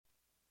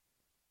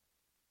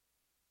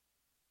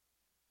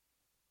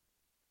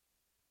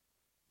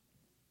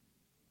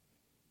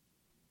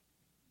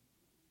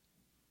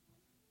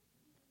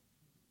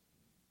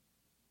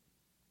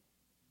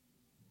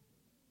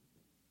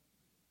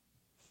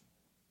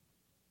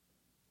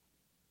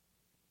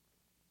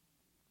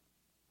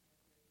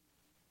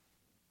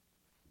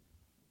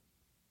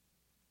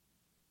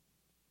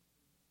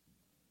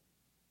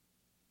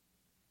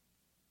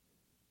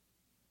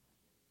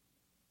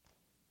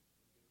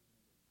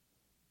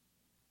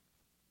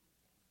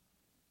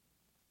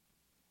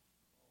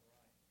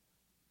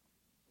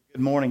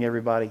Good morning,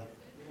 everybody.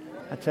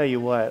 I tell you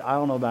what, I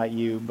don't know about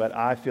you, but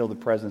I feel the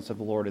presence of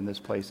the Lord in this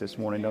place this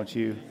morning, don't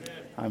you?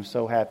 I'm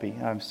so happy.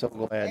 I'm so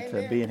glad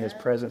to be in His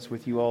presence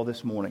with you all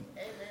this morning.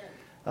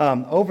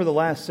 Over the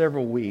last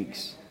several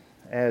weeks,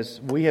 as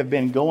we have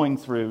been going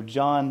through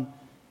John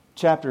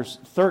chapters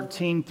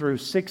 13 through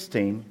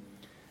 16,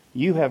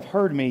 you have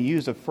heard me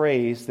use a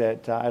phrase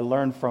that I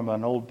learned from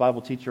an old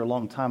Bible teacher a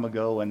long time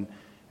ago, and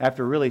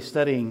after really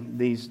studying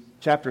these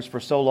chapters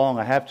for so long,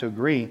 I have to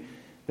agree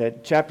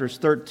that chapters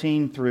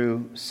 13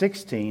 through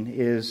 16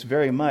 is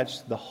very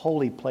much the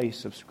holy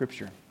place of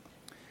Scripture.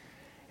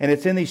 And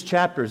it's in these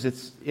chapters,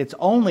 it's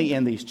only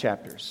in these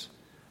chapters,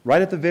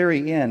 right at the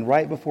very end,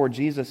 right before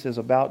Jesus is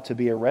about to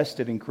be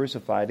arrested and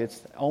crucified. It's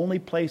the only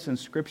place in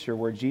Scripture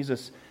where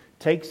Jesus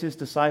takes His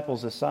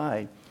disciples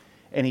aside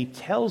and He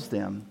tells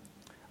them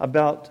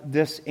about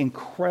this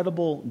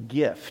incredible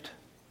gift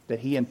that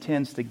He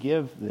intends to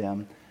give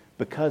them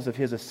because of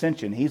His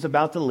ascension. He's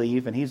about to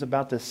leave and He's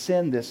about to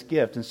send this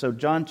gift. And so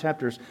John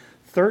chapters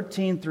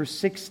 13 through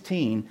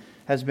 16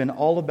 has been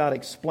all about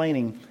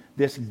explaining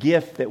this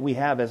gift that we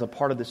have as a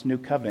part of this new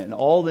covenant and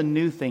all the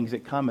new things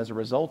that come as a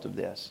result of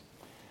this.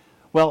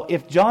 Well,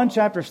 if John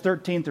chapters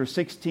 13 through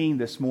 16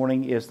 this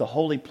morning is the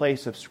holy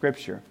place of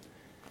Scripture,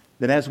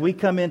 then as we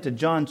come into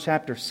John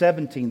chapter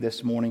 17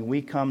 this morning,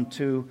 we come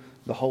to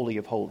the Holy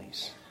of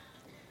Holies.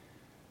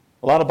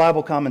 A lot of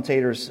Bible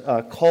commentators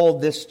call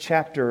this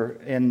chapter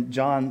in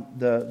John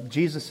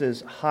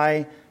Jesus'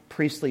 high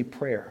priestly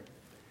prayer.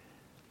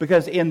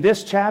 Because in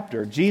this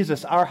chapter,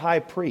 Jesus, our high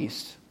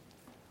priest,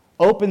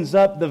 opens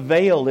up the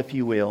veil, if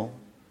you will,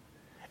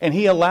 and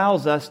He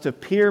allows us to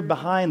peer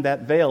behind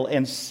that veil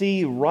and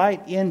see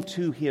right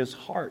into His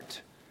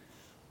heart.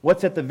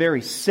 What's at the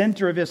very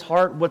center of His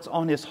heart, what's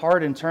on His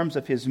heart in terms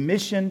of His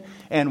mission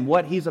and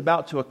what He's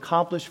about to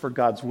accomplish for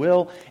God's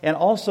will, and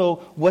also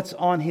what's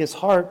on His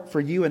heart for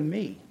you and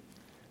me.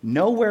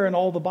 Nowhere in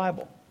all the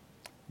Bible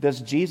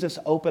does Jesus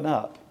open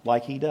up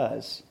like He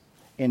does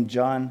in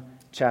John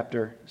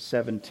chapter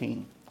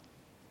 17.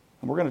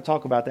 And we're going to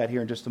talk about that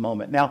here in just a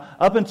moment. Now,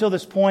 up until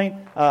this point,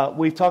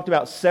 we've talked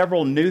about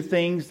several new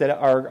things that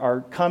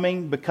are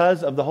coming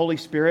because of the Holy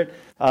Spirit.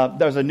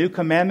 There's a new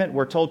commandment.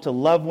 We're told to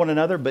love one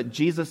another, but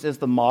Jesus is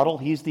the model.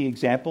 He's the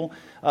example.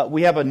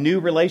 We have a new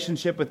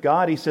relationship with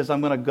God. He says,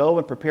 I'm going to go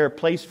and prepare a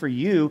place for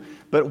you,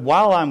 but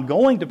while I'm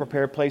going to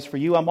prepare a place for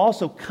you, I'm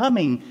also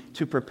coming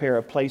to prepare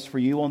a place for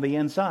you on the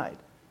inside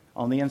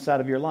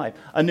of your life.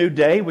 A new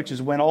day, which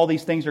is when all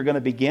these things are going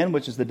to begin,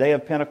 which is the day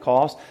of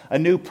Pentecost. A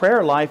new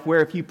prayer life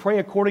where if you pray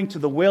according to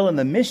the will and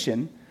the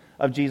mission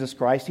of Jesus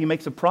Christ, He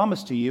makes a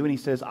promise to you and He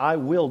says, I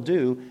will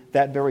do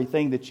that very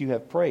thing that you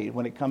have prayed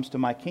when it comes to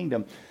my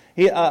kingdom.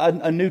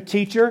 A new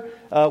teacher.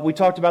 We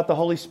talked about the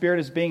Holy Spirit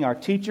as being our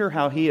teacher,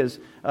 how He is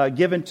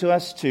given to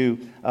us to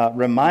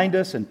remind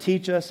us and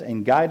teach us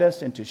and guide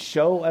us and to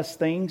show us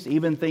things,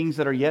 even things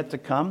that are yet to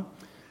come.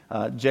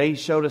 Jay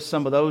showed us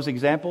some of those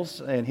examples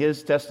in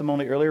his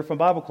testimony earlier from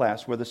Bible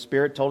class, where the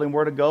Spirit told him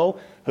where to go,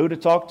 who to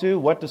talk to,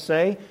 what to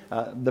say,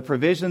 the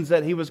provisions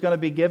that he was going to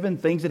be given,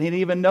 things that he didn't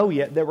even know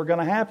yet that were going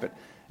to happen.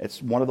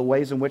 It's one of the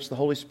ways in which the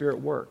Holy Spirit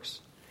works.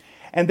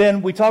 And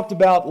then we talked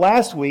about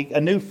last week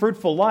a new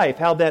fruitful life,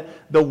 how that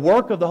the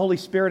work of the Holy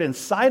Spirit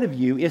inside of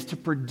you is to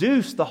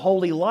produce the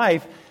holy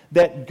life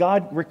that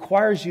God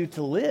requires you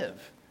to live.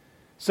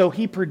 So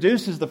He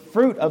produces the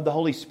fruit of the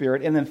Holy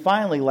Spirit. And then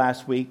finally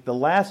last week, the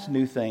last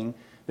new thing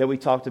that we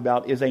talked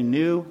about is a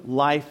new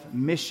life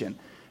mission.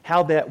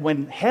 How that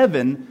when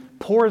heaven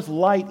pours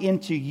light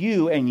into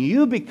you and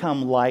you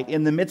become light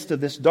in the midst of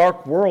this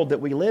dark world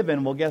that we live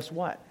in, well, guess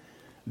what?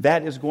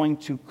 That is going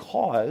to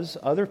cause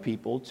other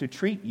people to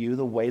treat you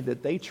the way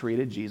that they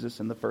treated Jesus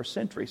in the first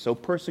century. So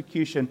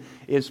persecution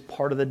is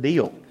part of the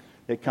deal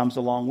that comes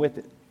along with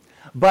it.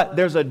 But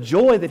there's a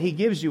joy that He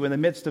gives you in the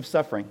midst of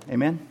suffering.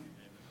 Amen?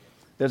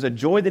 There's a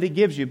joy that He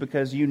gives you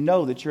because you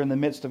know that you're in the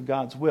midst of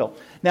God's will.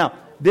 Now,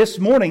 this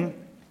morning,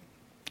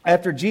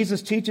 after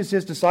Jesus teaches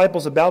His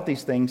disciples about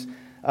these things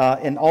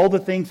and all the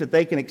things that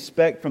they can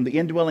expect from the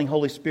indwelling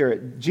Holy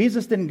Spirit,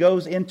 Jesus then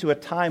goes into a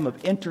time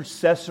of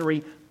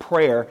intercessory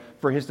prayer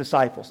for His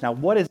disciples. Now,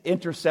 what is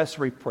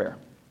intercessory prayer?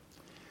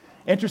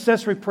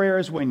 Intercessory prayer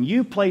is when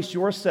you place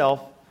yourself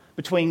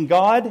between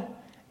God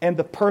and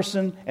the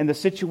person and the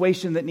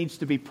situation that needs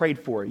to be prayed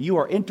for. You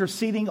are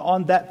interceding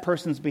on that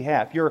person's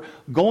behalf. You're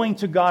going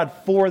to God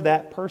for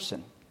that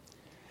person.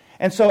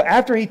 And so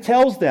after He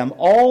tells them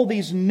all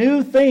these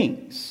new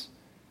things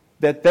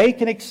that they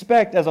can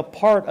expect as a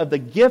part of the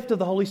gift of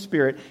the Holy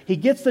Spirit, He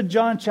gets to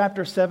John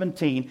chapter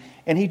 17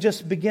 and He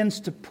just begins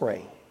to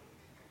pray.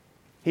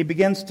 He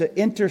begins to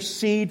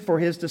intercede for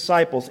His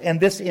disciples. And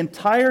this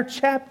entire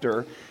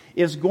chapter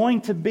is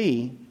going to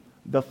be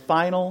the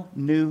final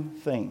new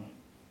thing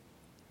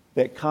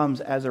that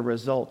comes as a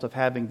result of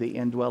having the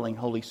indwelling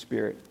Holy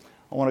Spirit.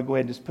 I want to go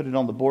ahead and just put it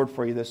on the board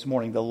for you this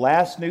morning. The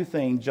last new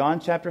thing,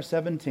 John chapter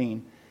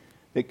 17,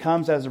 that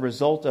comes as a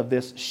result of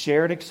this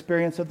shared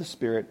experience of the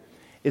Spirit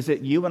is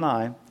that you and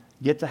I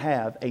get to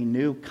have a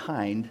new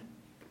kind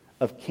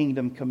of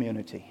kingdom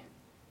community.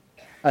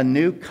 A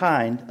new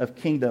kind of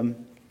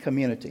kingdom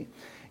community.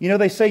 You know,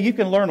 they say you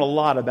can learn a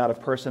lot about a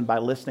person by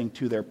listening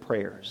to their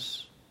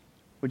prayers.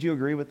 Would you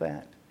agree with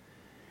that?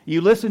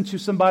 You listen to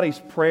somebody's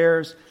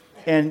prayers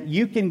and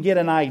you can get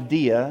an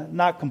idea,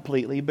 not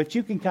completely, but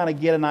you can kind of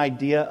get an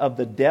idea of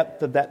the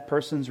depth of that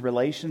person's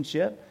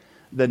relationship,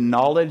 the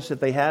knowledge that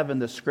they have in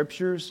the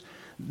Scriptures,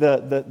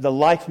 the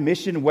life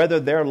mission, whether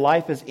their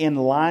life is in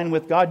line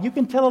with God. You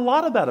can tell a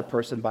lot about a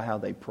person by how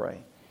they pray.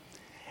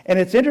 And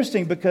it's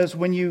interesting because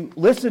when you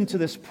listen to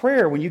this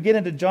prayer, when you get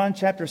into John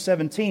chapter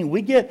 17,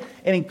 we get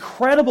an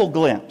incredible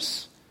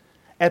glimpse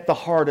at the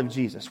heart of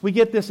Jesus. We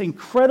get this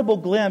incredible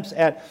glimpse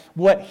at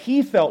what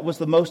He felt was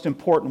the most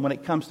important when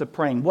it comes to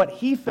praying, what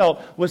He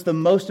felt was the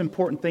most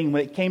important thing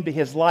when it came to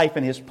His life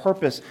and His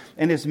purpose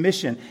and His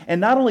mission. And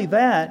not only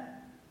that,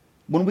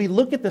 when we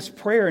look at this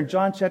prayer in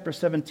John chapter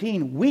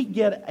 17, we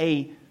get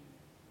an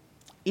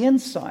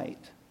insight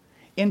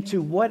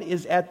into what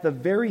is at the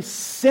very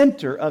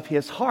center of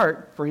His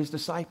heart for His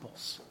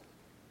disciples.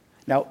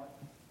 Now,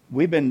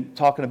 we've been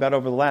talking about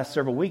over the last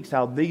several weeks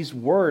how these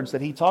words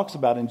that He talks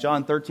about in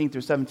John 13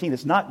 through 17,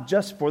 it's not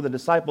just for the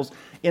disciples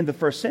in the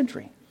first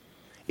century.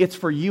 It's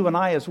for you and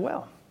I as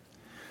well.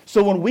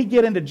 So when we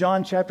get into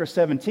John chapter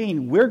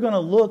 17, we're going to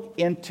look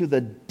into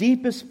the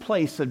deepest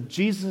place of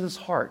Jesus'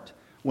 heart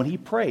when He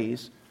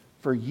prays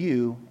for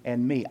you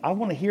and me. I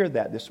want to hear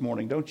that this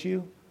morning, don't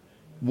you?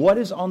 What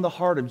is on the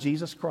heart of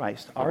Jesus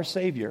Christ, our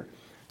Savior,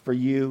 for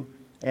you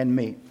and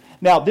me?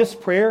 Now, this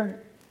prayer,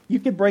 you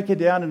could break it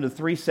down into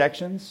 3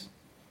 sections.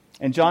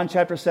 In John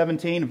chapter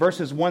 17,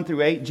 verses 1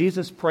 through 8,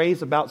 Jesus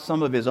prays about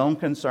some of His own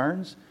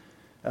concerns.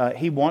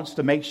 He wants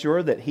to make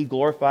sure that He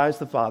glorifies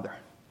the Father.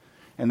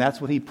 And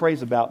that's what He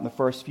prays about in the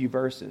first few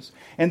verses.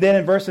 And then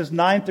in verses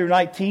 9 through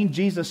 19,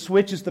 Jesus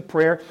switches the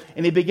prayer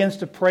and He begins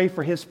to pray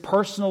for His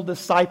personal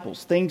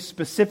disciples, things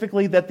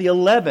specifically that the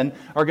 11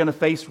 are going to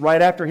face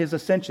right after His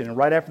ascension and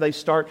right after they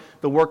start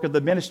the work of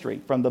the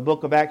ministry from the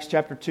book of Acts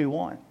chapter 2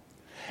 on.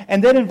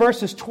 And then in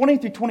verses 20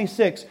 through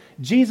 26,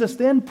 Jesus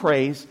then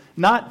prays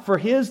not for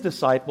His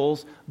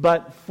disciples,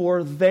 but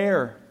for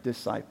their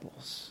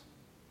disciples,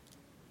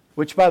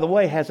 which, by the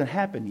way, hasn't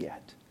happened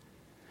yet.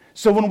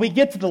 So when we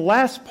get to the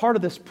last part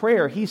of this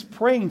prayer, He's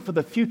praying for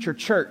the future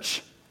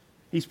church.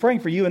 He's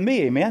praying for you and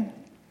me, amen?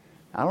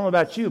 I don't know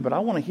about you, but I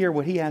want to hear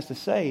what He has to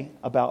say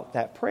about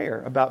that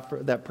prayer,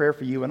 that prayer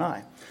for you and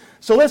I.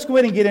 So let's go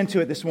ahead and get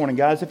into it this morning,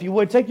 guys. If you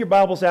would, take your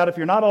Bibles out. If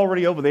you're not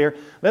already over there,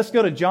 let's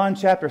go to John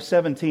chapter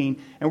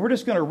 17, and we're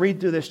just going to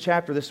read through this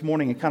chapter this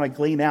morning and kind of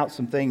glean out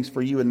some things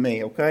for you and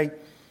me, okay?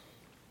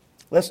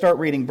 Let's start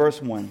reading verse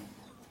 1.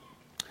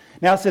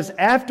 Now it says,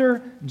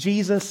 after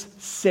Jesus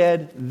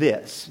said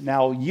this.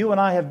 Now you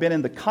and I have been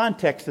in the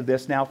context of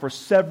this now for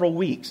several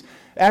weeks.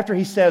 After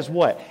He says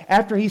what?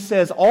 After He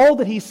says all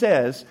that He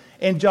says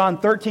in John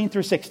 13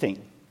 through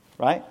 16,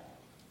 right?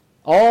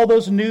 All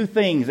those new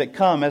things that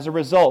come as a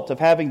result of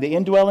having the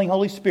indwelling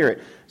Holy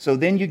Spirit. So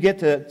then you get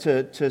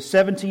to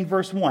 17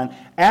 verse 1.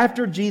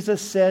 After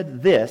Jesus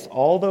said this,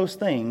 all those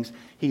things,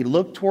 He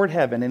looked toward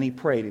heaven and He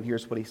prayed. And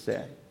here's what He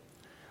said.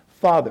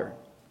 Father,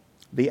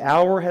 the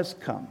hour has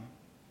come.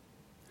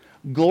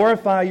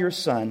 Glorify your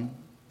Son,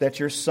 that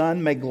your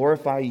Son may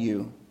glorify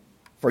you.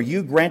 For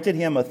you granted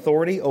Him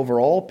authority over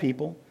all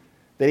people,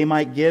 that He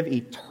might give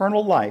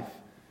eternal life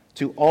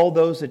to all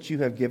those that you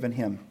have given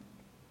Him.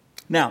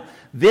 Now,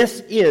 this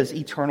is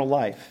eternal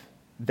life,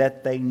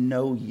 that they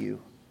know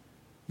you,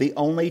 the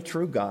only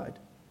true God,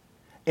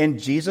 and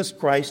Jesus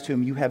Christ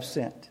whom you have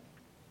sent.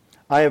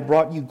 I have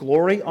brought you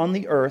glory on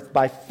the earth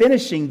by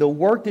finishing the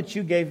work that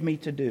you gave me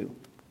to do.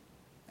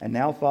 And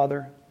now,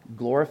 Father,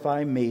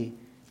 glorify me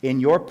in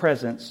your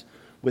presence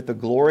with the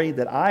glory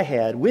that I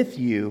had with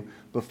you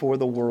before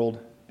the world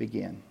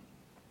began.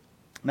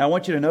 Now I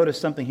want you to notice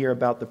something here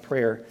about the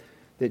prayer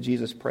that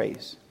Jesus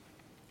prays.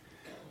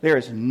 There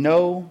is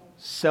no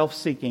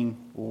self-seeking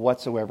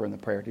whatsoever in the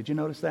prayer. Did you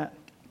notice that?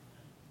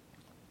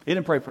 He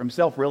didn't pray for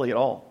Himself really at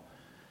all.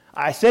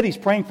 I said He's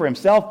praying for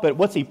Himself, but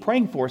what's He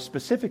praying for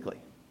specifically?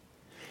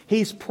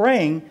 He's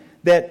praying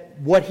that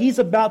what He's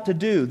about to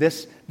do,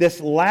 this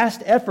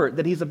last effort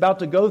that He's about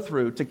to go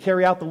through to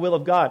carry out the will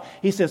of God,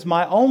 He says,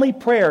 my only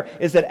prayer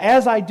is that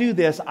as I do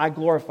this, I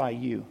glorify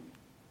you.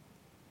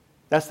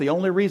 That's the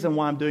only reason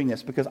why I'm doing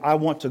this, because I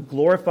want to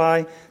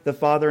glorify the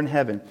Father in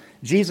heaven.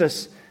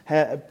 Jesus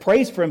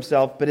prays for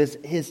Himself, but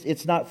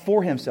it's not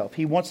for Himself.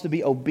 He wants to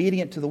be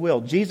obedient to the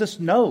will. Jesus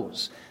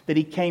knows that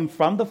He came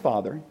from the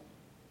Father.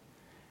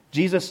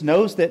 Jesus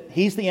knows that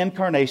He's the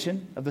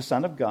incarnation of the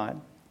Son of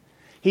God.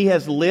 He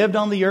has lived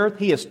on the earth.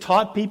 He has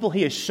taught people.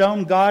 He has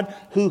shown God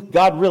who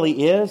God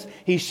really is.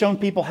 He's shown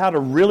people how to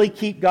really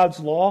keep God's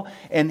law.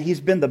 And He's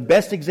been the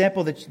best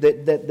example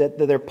that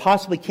there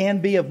possibly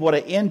can be of what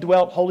an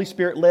indwelt, Holy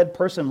Spirit-led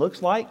person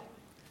looks like.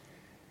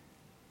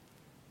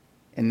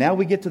 And now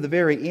we get to the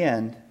very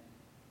end.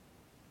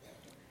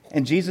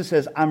 And Jesus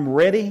says, I'm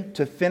ready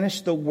to finish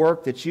the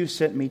work that you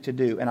sent me to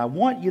do. And I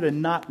want you to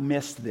not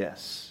miss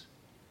this,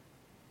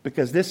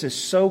 because this is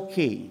so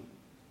key.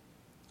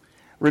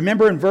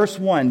 Remember in verse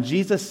 1,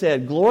 Jesus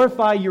said,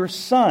 glorify your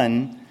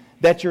Son,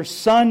 that your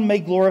Son may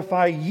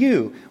glorify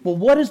you. Well,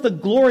 what is the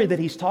glory that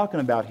he's talking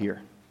about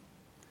here?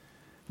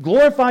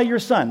 Glorify your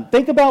Son.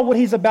 Think about what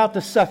he's about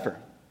to suffer.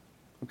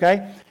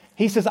 Okay?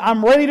 He says,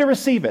 I'm ready to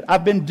receive it.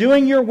 I've been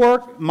doing your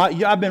work.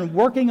 I've been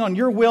working on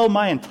your will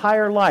my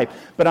entire life.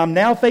 But I'm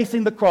now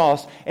facing the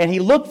cross. And he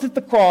looks at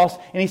the cross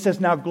and he says,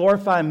 now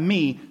glorify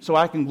me so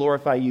I can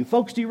glorify you.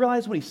 Folks, do you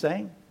realize what he's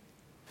saying?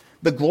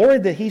 The glory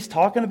that he's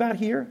talking about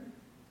here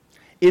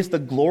is the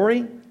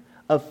glory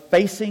of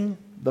facing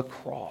the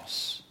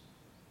cross.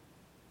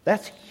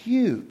 That's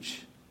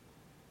huge.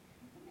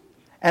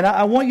 And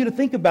I want you to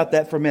think about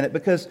that for a minute,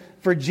 because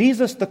for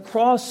Jesus, the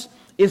cross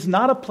is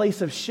not a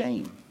place of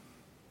shame.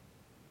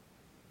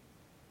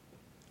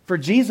 For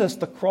Jesus,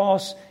 the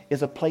cross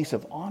is a place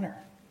of honor.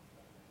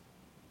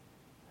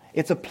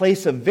 It's a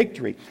place of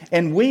victory.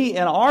 And we,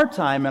 in our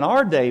time, in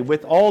our day,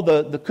 with all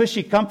the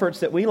cushy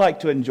comforts that we like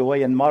to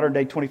enjoy in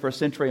modern-day 21st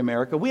century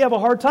America, we have a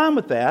hard time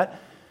with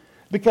that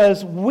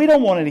because we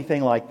don't want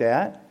anything like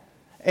that.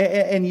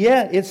 And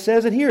yet, it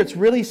says it here. It's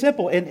really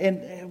simple.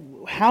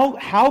 And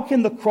how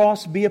can the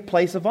cross be a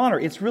place of honor?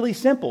 It's really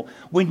simple.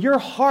 When your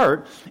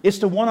heart is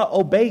to want to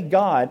obey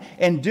God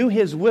and do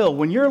His will,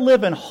 when you're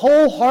living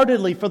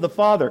wholeheartedly for the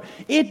Father,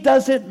 it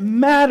doesn't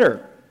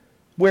matter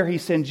where He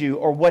sends you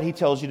or what He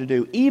tells you to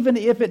do. Even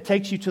if it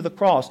takes you to the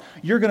cross,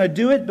 you're going to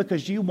do it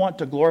because you want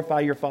to glorify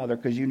your Father,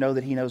 because you know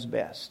that He knows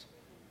best.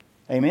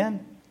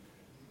 Amen?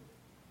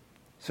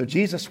 So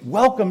Jesus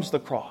welcomes the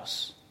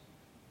cross.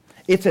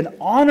 It's an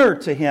honor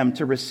to Him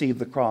to receive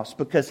the cross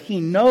because He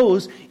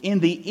knows in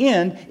the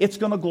end it's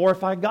going to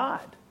glorify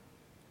God.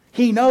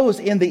 He knows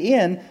in the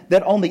end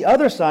that on the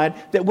other side,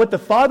 that what the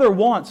Father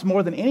wants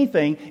more than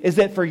anything is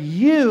that for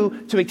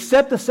you to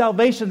accept the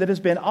salvation that has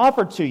been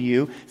offered to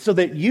you so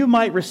that you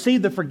might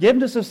receive the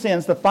forgiveness of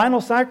sins, the final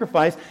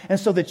sacrifice, and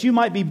so that you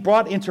might be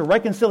brought into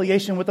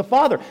reconciliation with the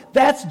Father.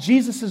 That's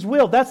Jesus'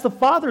 will. That's the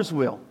Father's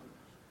will.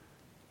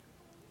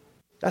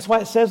 That's why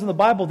it says in the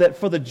Bible that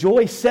for the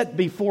joy set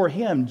before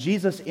Him,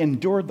 Jesus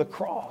endured the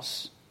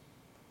cross.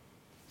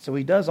 So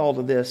He does all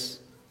of this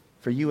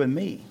for you and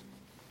me.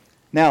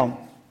 Now,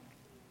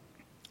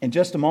 in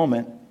just a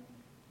moment,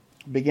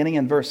 beginning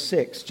in verse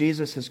 6,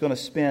 Jesus is going to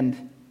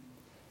spend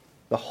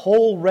the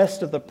whole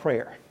rest of the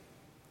prayer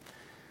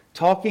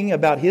talking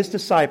about His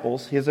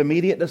disciples, His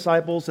immediate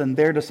disciples and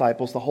their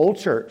disciples, the whole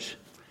church.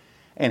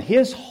 And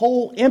His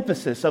whole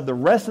emphasis of the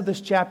rest of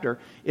this chapter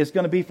is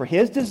going to be for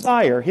His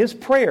desire, His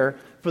prayer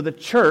for the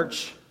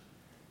church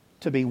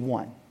to be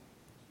one.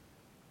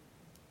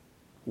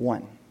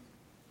 One.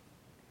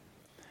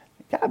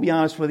 Can I be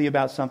honest with you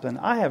about something?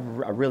 I have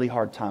a really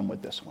hard time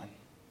with this one.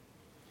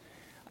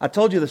 I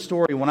told you the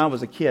story when I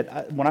was a kid.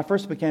 When I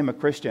first became a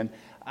Christian,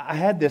 I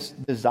had this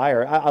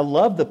desire. I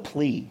love the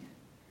plea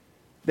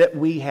that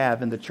we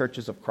have in the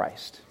churches of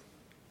Christ.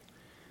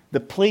 The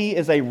plea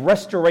is a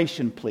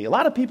restoration plea. A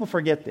lot of people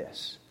forget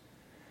this.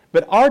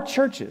 But our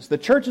churches, the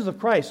churches of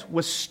Christ,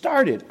 was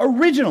started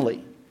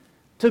originally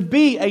to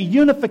be a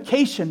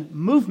unification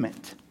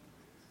movement.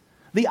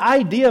 The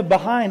idea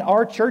behind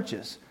our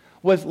churches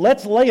was,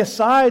 let's lay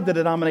aside the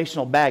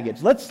denominational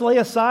baggage. Let's lay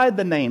aside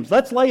the names.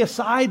 Let's lay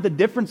aside the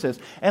differences.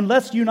 And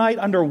let's unite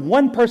under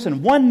one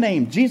person, one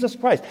name, Jesus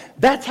Christ.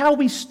 That's how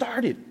we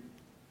started.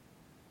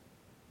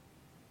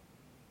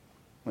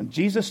 When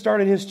Jesus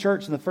started His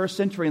church in the first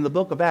century in the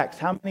book of Acts,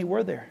 how many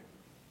were there?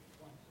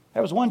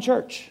 There was one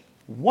church.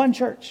 One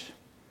church.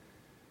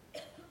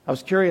 I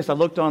was curious. I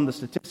looked on the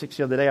statistics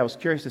the other day. I was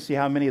curious to see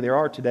how many there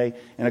are today.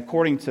 And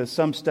according to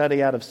some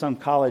study out of some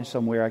college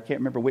somewhere, I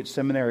can't remember which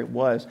seminary it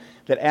was,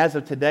 that as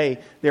of today,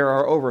 there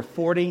are over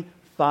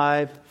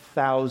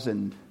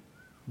 45,000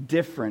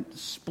 different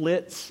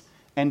splits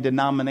and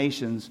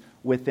denominations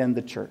within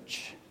the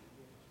church.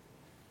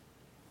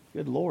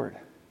 Good Lord.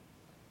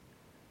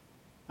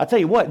 I tell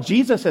you what,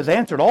 Jesus has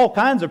answered all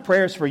kinds of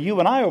prayers for you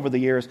and I over the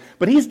years,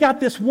 but He's got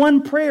this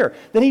one prayer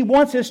that He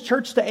wants His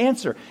church to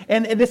answer.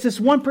 And it's this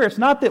one prayer. It's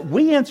not that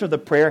we answer the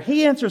prayer.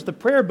 He answers the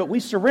prayer, but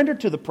we surrender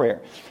to the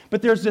prayer.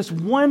 But there's this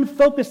one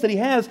focus that He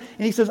has,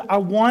 and He says, I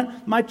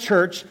want my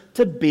church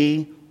to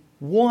be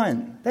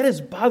one. That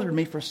has bothered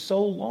me for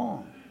so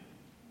long.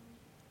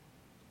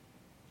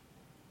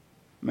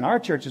 I mean, our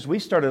churches, we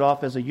started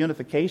off as a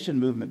unification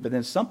movement, but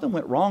then something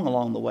went wrong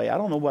along the way. I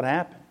don't know what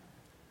happened.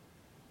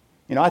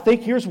 You know, I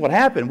think here's what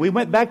happened. We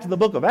went back to the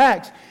book of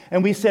Acts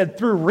and we said,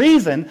 through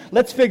reason,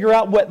 let's figure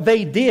out what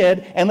they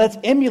did and let's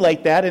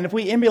emulate that. And if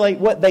we emulate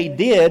what they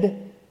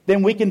did,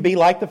 then we can be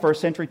like the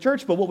first century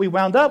church. But what we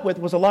wound up with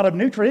was a lot of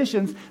new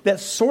traditions that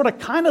sort of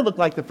kind of look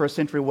like the first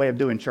century way of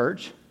doing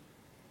church.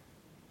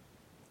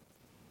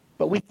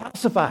 But we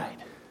calcified.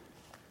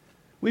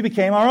 We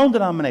became our own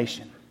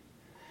denomination.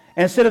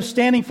 And instead of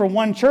standing for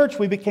one church,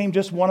 we became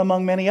just one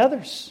among many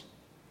others.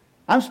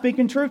 I'm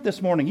speaking truth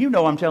this morning. You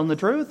know I'm telling the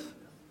truth.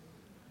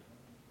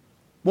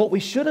 What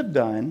we should have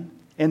done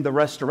in the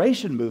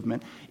restoration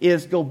movement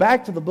is go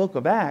back to the book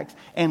of Acts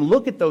and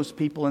look at those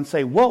people and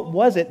say, what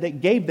was it that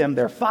gave them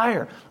their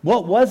fire?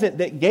 What was it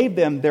that gave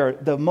them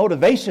the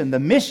motivation, the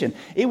mission?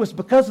 It was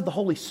because of the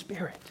Holy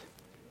Spirit.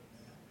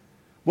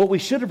 What we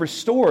should have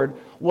restored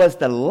was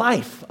the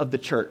life of the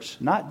church,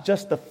 not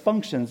just the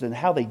functions and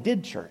how they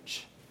did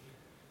church.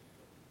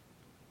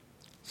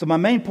 So my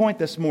main point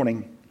this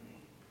morning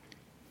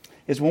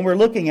is when we're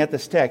looking at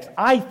this text,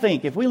 I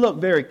think if we look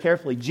very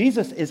carefully,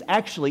 Jesus is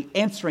actually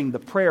answering the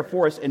prayer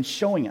for us and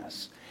showing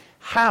us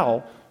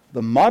how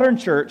the modern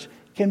church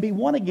can be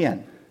one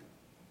again.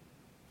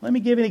 Let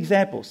me give you an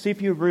example. See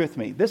if you agree with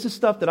me. This is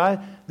stuff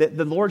that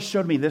the Lord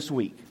showed me this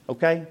week,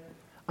 okay?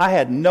 I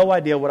had no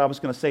idea what I was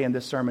going to say in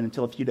this sermon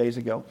until a few days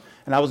ago.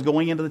 And I was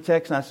going into the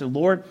text and I said,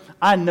 Lord,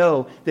 I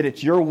know that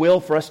it's your will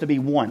for us to be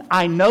one.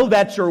 I know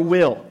that's your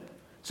will.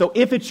 So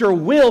if it's your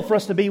will for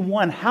us to be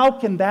one, how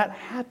can that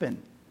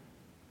happen?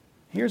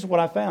 Here's what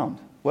I found.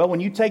 Well, when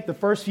you take the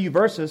first few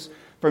verses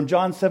from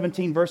John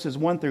 17, verses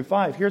 1 through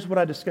 5, here's what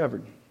I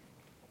discovered.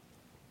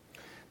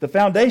 The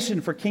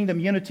foundation for kingdom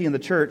unity in the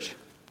church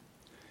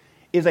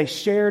is a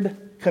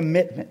shared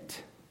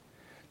commitment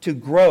to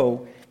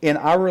grow in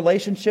our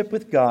relationship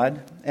with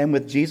God and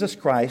with Jesus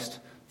Christ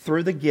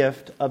through the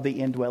gift of the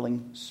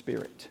indwelling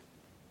Spirit.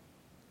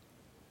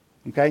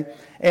 Okay?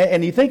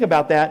 And you think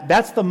about that,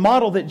 that's the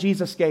model that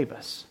Jesus gave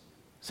us.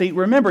 See,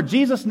 remember,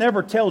 Jesus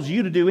never tells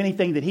you to do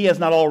anything that He has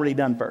not already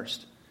done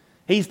first.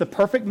 He's the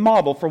perfect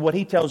model for what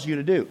He tells you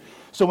to do.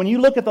 So when you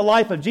look at the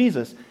life of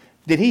Jesus,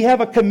 did He have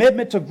a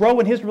commitment to grow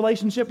in His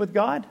relationship with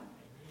God?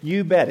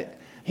 You bet it.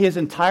 His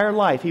entire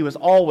life, He was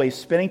always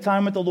spending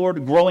time with the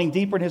Lord, growing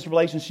deeper in His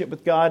relationship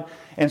with God.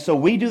 And so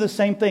we do the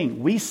same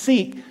thing. We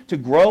seek to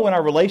grow in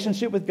our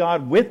relationship with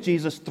God, with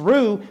Jesus,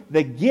 through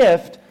the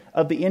gift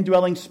of the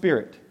indwelling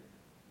Spirit,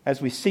 as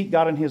we seek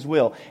God in His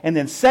will. And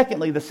then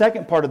secondly, the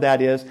second part of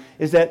that is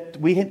that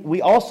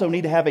we also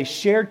need to have a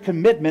shared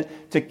commitment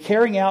to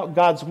carrying out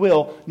God's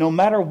will, no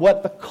matter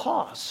what the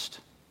cost,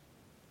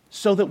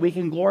 so that we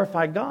can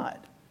glorify God.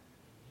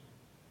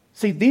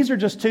 See, these are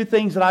just two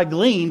things that I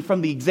gleaned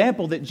from the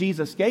example that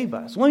Jesus gave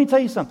us. Let me tell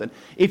you something.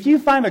 If you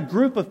find a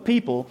group of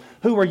people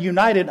who are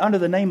united under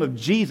the name of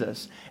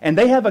Jesus, and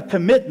they have a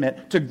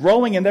commitment to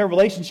growing in their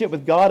relationship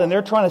with God, and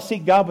they're trying to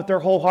seek God with their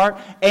whole heart,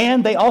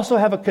 and they also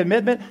have a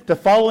commitment to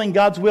following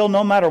God's will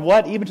no matter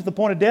what, even to the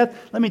point of death,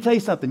 let me tell you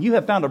something. You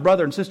have found a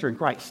brother and sister in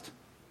Christ.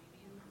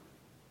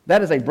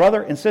 That is a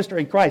brother and sister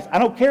in Christ. I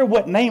don't care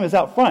what name is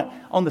out front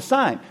on the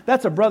sign.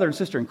 That's a brother and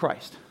sister in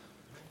Christ.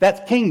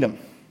 That's kingdom.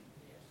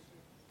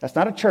 That's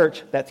not a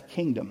church, that's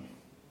kingdom.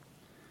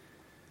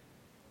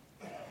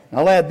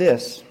 I'll add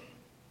this.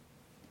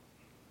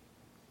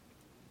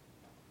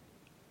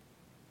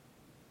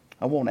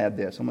 I won't add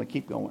this. I'm going to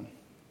keep going.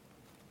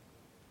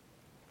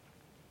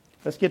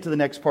 Let's get to the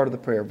next part of the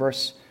prayer.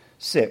 Verse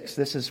 6.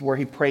 This is where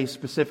he prays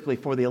specifically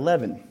for the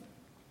 11.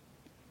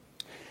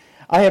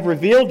 I have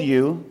revealed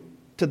you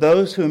to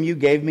those whom you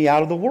gave me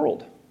out of the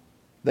world.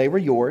 They were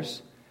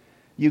yours.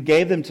 You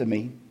gave them to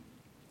me.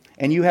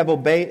 And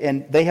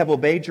they have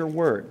obeyed your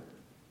word.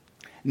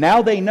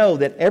 Now they know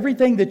that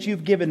everything that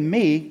you've given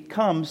me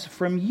comes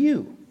from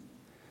you.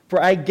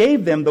 For I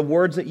gave them the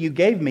words that you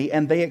gave me,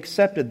 and they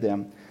accepted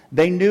them.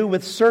 They knew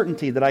with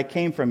certainty that I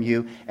came from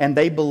you, and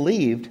they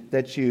believed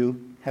that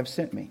you have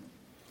sent me.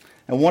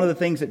 And one of the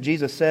things that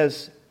Jesus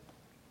says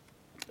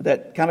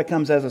that kind of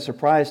comes as a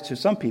surprise to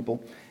some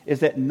people is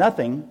that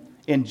nothing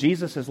in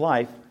Jesus'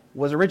 life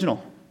was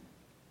original.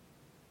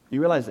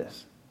 You realize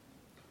this?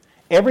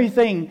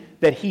 Everything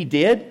that he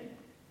did,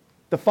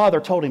 the Father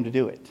told him to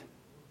do it.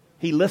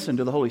 He listened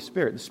to the Holy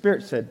Spirit. The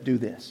Spirit said, do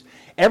this.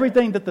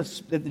 Everything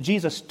that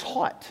Jesus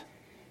taught,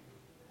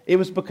 it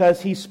was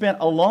because he spent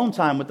alone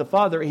time with the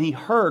Father and he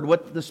heard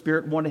what the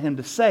Spirit wanted him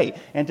to say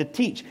and to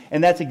teach.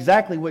 And that's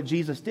exactly what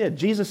Jesus did.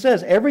 Jesus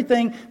says,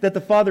 everything that the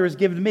Father has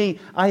given me,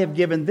 I have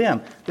given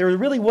them. There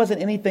really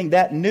wasn't anything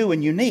that new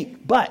and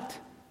unique. But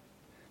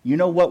you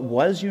know what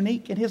was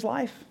unique in his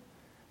life?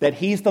 That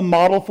he's the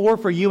model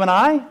for you and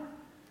I?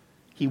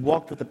 He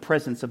walked with the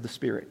presence of the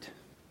Spirit.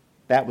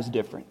 That was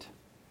different.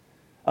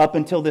 Up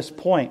until this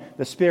point,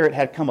 the Spirit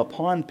had come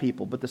upon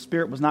people, but the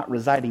Spirit was not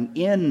residing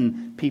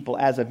in people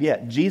as of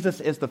yet.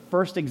 Jesus is the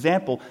first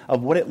example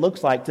of what it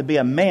looks like to be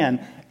a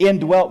man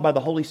indwelt by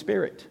the Holy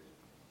Spirit.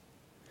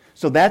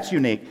 So that's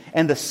unique.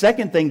 And the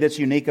second thing that's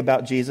unique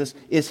about Jesus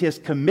is his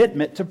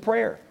commitment to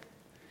prayer.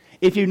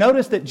 If you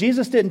notice that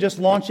Jesus didn't just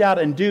launch out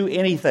and do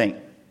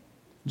anything.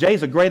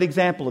 Jay's a great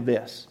example of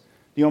this.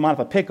 You don't mind if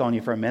I pick on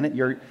you for a minute?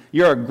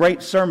 You're a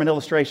great sermon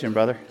illustration,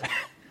 brother.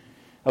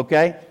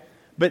 Okay?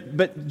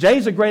 But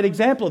Jay's a great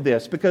example of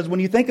this, because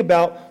when you think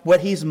about what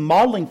he's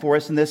modeling for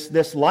us in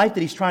this life that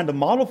he's trying to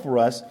model for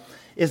us,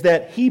 is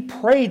that he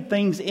prayed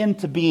things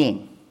into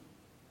being.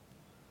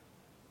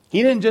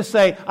 He didn't just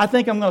say, I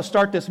think I'm going to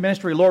start this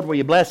ministry, Lord, will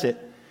you bless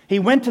it? He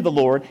went to the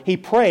Lord, he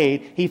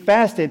prayed, he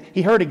fasted,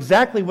 he heard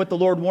exactly what the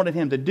Lord wanted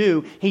him to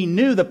do. He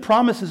knew the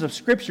promises of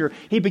Scripture.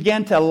 He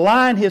began to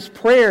line his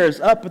prayers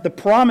up with the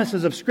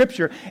promises of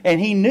Scripture, and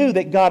he knew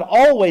that God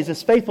always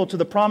is faithful to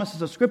the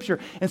promises of Scripture.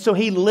 And so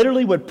he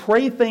literally would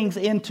pray things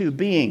into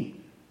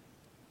being.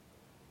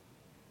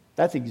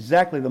 That's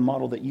exactly the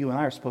model that you and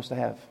I are supposed to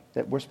have,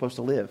 that we're supposed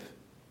to live.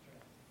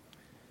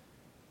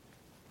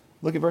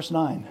 Look at verse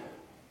 9.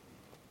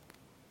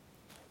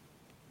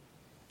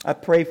 I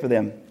pray for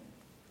them.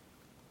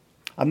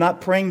 I'm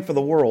not praying for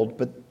the world,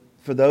 but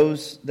for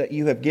those that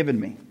you have given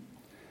me.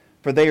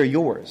 For they are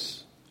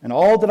yours, and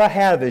all that I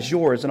have is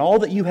yours, and all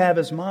that you have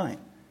is mine.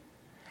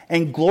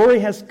 And glory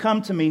has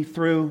come to me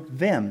through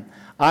them.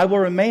 I will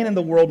remain in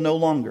the world no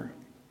longer,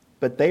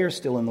 but they are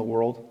still in the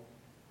world,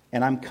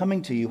 and I'm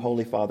coming to you,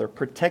 Holy Father.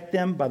 Protect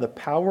them by the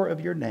power of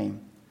your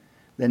name,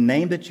 the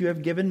name that you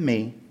have given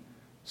me,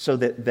 so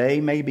that they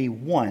may be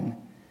one,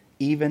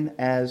 even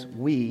as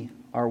we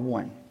are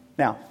one.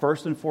 Now,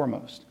 first and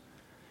foremost,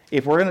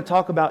 if we're going to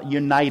talk about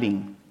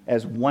uniting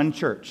as one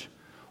church,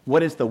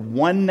 what is the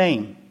one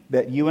name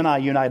that you and I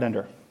unite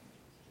under?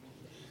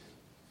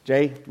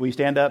 Jay, will you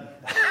stand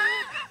up?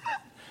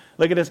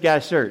 Look at this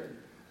guy's shirt.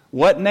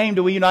 What name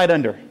do we unite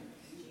under?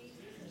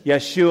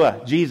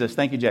 Yeshua, Jesus.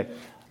 Thank you, Jay.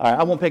 All right,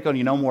 I won't pick on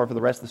you no more for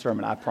the rest of the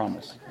sermon, I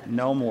promise.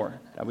 No more.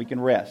 We can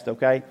rest,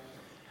 okay?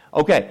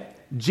 Okay,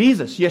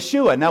 Jesus,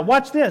 Yeshua. Now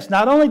watch this.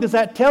 Not only does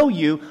that tell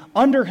you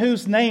under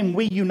whose name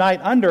we unite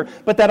under,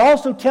 but that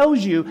also tells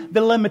you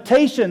the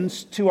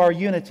limitations to our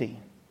unity.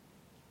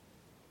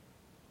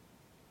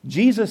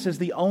 Jesus is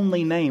the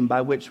only name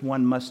by which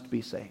one must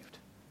be saved.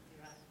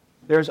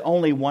 There's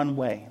only one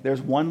way.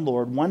 There's one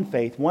Lord, one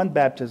faith, one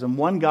baptism,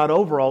 one God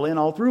over all, in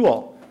all, through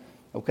all.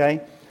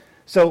 Okay?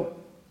 So,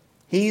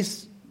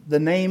 He's the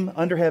name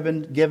under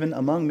heaven given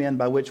among men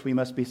by which we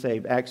must be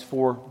saved. Acts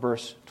 4,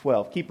 verse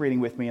 12. Keep reading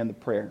with me in the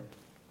prayer.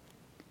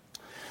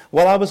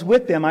 While I was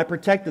with them, I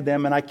protected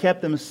them, and I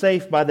kept them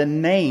safe by the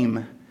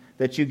name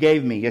that you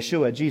gave me,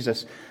 Yeshua,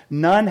 Jesus.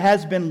 None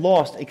has been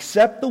lost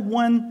except the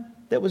one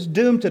that was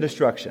doomed to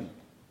destruction,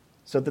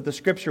 so that the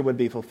Scripture would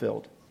be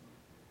fulfilled.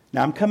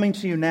 Now I'm coming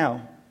to you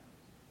now,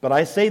 but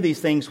I say these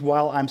things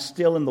while I'm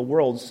still in the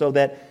world, so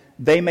that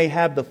they may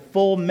have the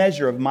full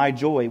measure of my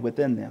joy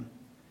within them.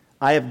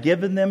 I have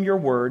given them your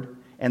word,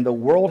 and the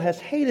world has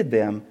hated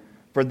them,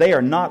 for they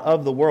are not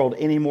of the world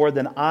any more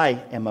than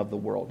I am of the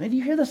world. Now, do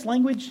you hear this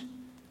language?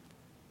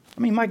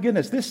 I mean, my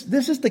goodness,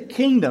 this is the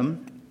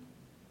kingdom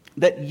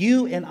that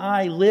you and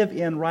I live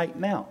in right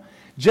now.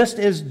 Just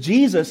as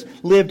Jesus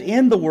lived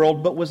in the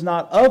world but was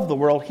not of the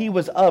world, He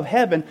was of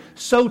heaven,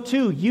 so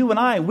too you and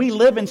I, we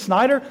live in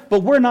Snyder,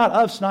 but we're not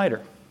of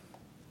Snyder.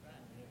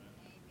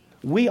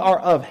 We are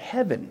of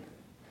heaven.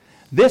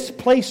 This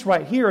place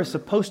right here is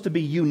supposed to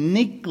be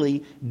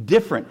uniquely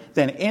different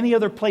than any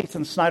other place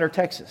in Snyder,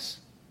 Texas.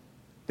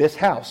 This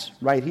house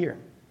right here.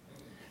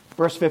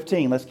 Verse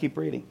 15, let's keep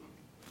reading.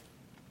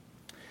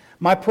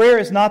 My prayer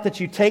is not that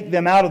you take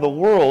them out of the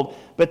world,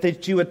 but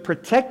that you would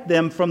protect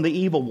them from the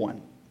evil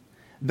one.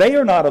 They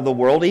are not of the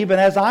world, even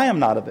as I am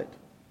not of it.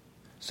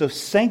 So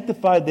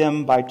sanctify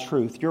them by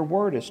truth. Your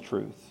word is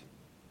truth.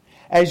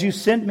 As you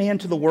sent me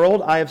into the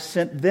world, I have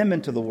sent them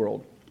into the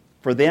world.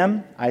 For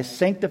them I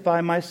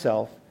sanctify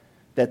myself,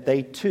 that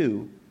they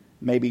too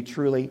may be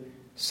truly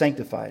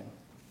sanctified.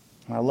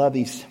 I love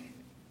these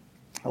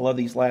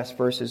last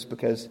verses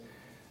because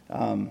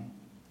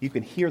you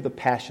can hear the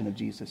passion of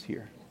Jesus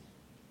here.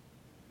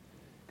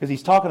 Because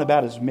He's talking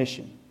about His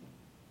mission.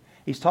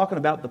 He's talking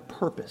about the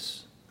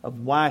purpose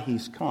of why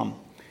He's come.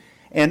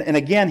 And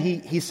again,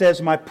 he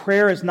says, my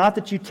prayer is not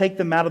that you take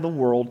them out of the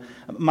world.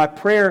 My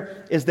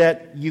prayer is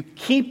that you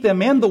keep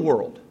them in the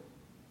world.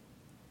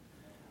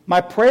 My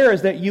prayer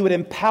is that you would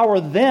empower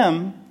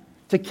them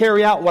to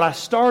carry out what I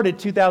started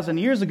 2,000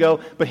 years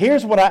ago. But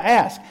here's what I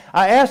ask.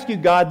 I ask you,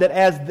 God, that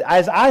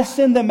as I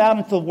send them out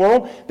into the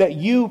world, that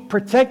you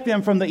protect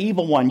them from the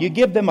evil one. You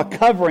give them a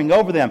covering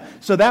over them,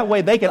 so that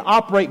way they can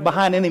operate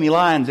behind enemy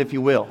lines, if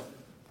you will.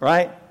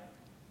 Right?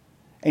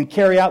 And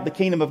carry out the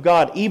kingdom of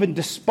God, even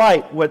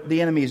despite what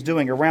the enemy is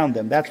doing around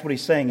them. That's what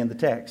he's saying in the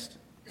text.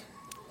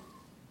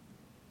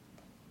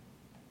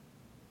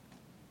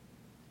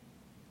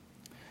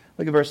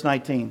 Look at verse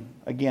 19.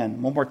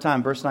 Again, one more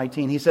time, verse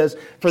 19. He says,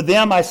 for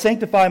them I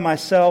sanctify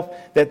myself,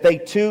 that they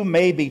too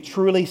may be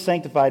truly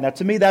sanctified. Now,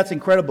 to me, that's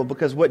incredible,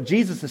 because what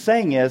Jesus is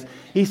saying is,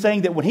 He's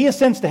saying that when He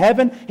ascends to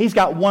heaven, He's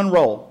got one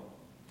role.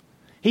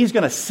 He's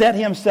going to set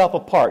Himself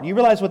apart. You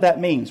realize what that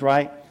means,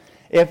 right?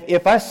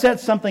 If I set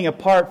something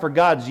apart for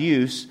God's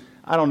use,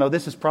 I don't know,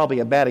 this is probably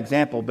a bad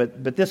example,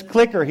 but this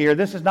clicker here,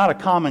 this is not a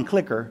common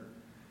clicker.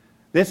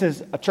 This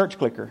is a church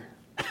clicker.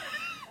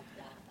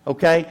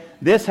 Okay?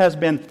 This has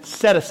been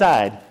set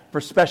aside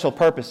for special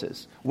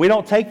purposes. We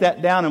don't take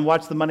that down and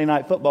watch the Monday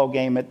night football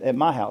game at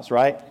my house,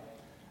 right?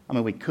 I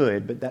mean, we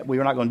could, but we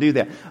were not going to do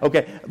that.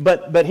 Okay,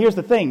 but here's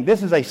the thing.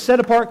 This is a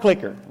set-apart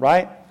clicker,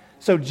 right?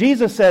 So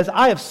Jesus says,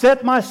 I have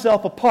set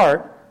myself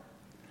apart.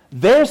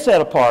 They're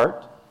set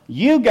apart.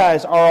 You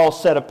guys are all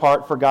set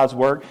apart for God's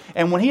work.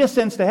 And when He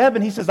ascends to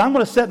heaven, He says, I'm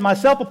going to set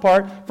myself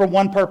apart for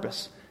one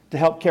purpose, to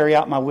help carry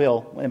out my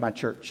will in my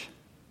church.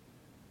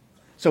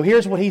 So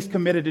here's what He's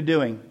committed to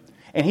doing.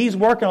 And He's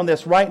working on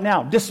this right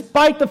now,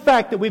 despite the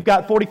fact that we've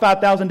got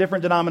 45,000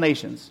 different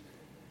denominations.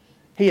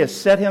 He has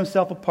set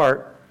Himself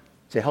apart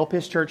to help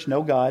His church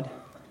know God,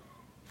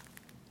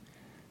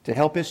 to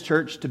help His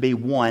church to be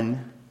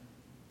one,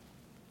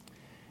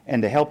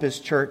 and to help His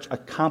church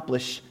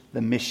accomplish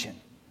the mission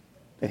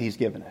that He's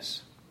given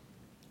us.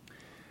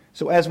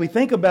 So as we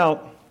think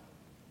about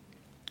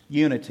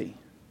unity,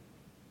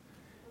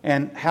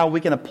 and how we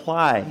can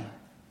apply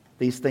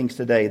these things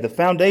today. The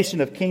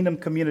foundation of kingdom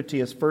community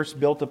is first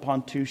built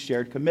upon two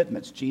shared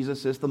commitments.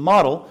 Jesus is the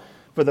model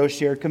for those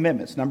shared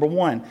commitments. Number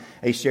one,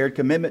 a shared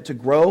commitment to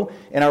grow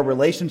in our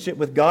relationship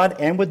with God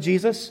and with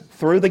Jesus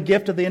through the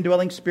gift of the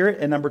indwelling Spirit.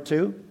 And number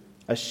two,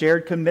 a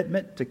shared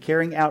commitment to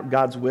carrying out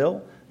God's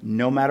will,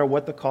 no matter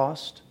what the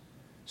cost,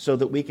 so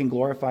that we can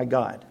glorify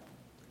God.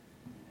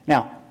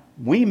 Now,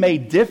 we may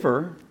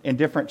differ in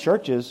different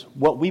churches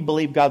what we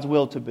believe God's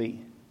will to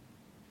be.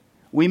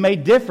 We may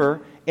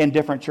differ in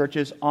different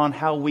churches on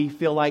how we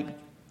feel like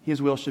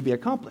His will should be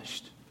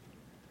accomplished.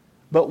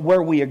 But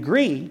where we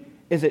agree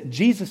is that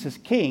Jesus is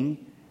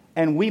King,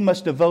 and we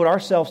must devote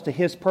ourselves to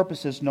His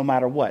purposes no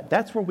matter what.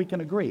 That's where we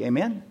can agree.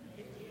 Amen?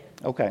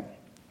 Okay.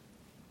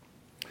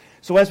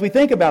 So as we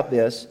think about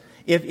this,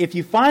 if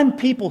you find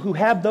people who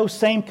have those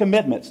same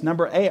commitments,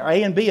 number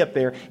A and B up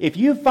there, if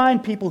you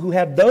find people who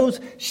have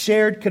those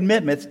shared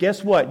commitments,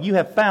 guess what? You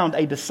have found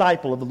a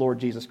disciple of the Lord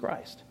Jesus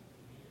Christ.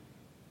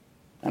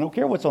 I don't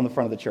care what's on the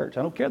front of the church.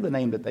 I don't care the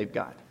name that they've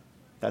got.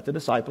 That's a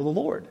disciple of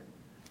the Lord.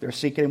 They're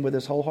seeking Him with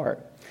His whole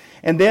heart.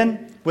 And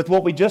then, with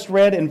what we just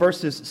read in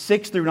verses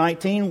 6 through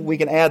 19, we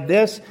can add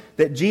this,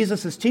 that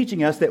Jesus is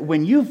teaching us that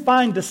when you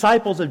find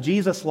disciples of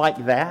Jesus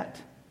like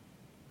that,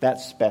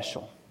 that's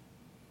special.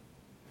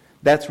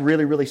 That's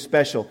really, really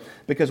special.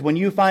 Because when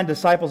you find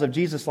disciples of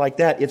Jesus like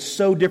that, it's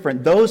so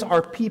different. Those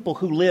are people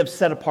who live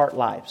set-apart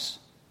lives.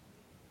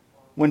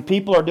 When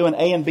people are doing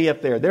A and B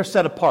up there, they're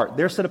set apart.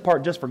 They're set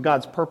apart just for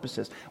God's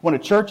purposes. When a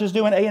church is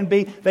doing A and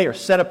B, they are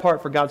set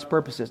apart for God's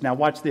purposes. Now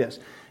watch this.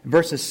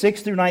 Verses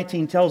 6 through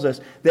 19 tells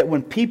us that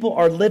when people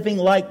are living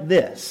like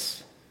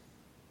this,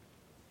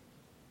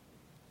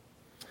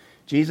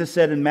 Jesus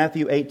said in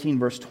Matthew 18,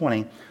 verse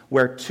 20,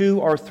 where 2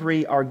 or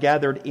 3 are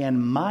gathered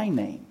in my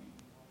name,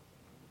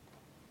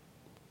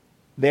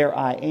 there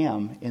I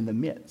am in the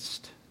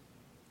midst.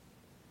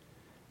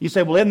 You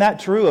say, well, isn't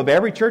that true of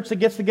every church that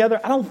gets together?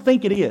 I don't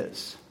think it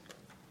is.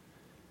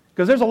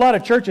 Because there's a lot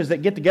of churches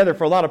that get together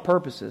for a lot of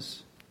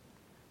purposes.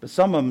 But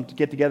some of them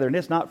get together and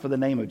it's not for the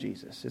name of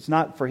Jesus. It's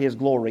not for His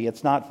glory.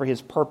 It's not for His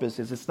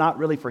purposes. It's not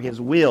really for His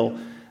will.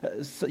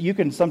 So you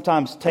can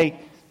sometimes take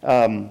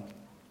the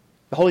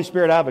Holy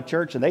Spirit out of a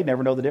church and they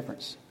never know the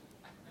difference.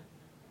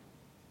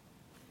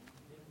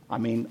 I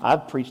mean,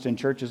 I've preached in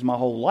churches my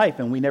whole life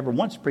and we never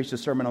once preached a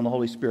sermon on the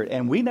Holy Spirit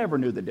and we never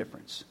knew the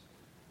difference.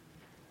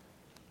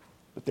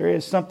 But there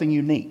is something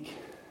unique.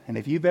 And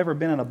if you've ever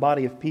been in a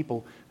body of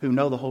people who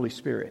know the Holy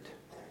Spirit,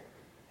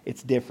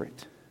 it's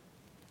different.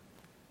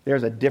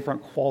 There's a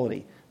different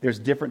quality. There's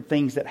different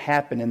things that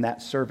happen in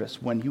that service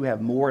when you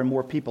have more and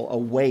more people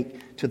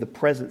awake to the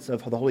presence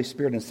of the Holy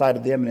Spirit inside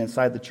of them and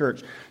inside the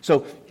church.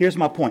 So here's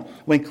my point.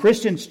 When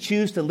Christians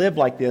choose to live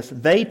like this,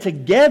 they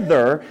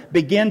together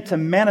begin to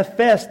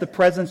manifest the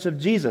presence of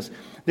Jesus.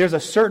 There's a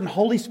certain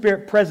Holy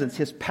Spirit presence,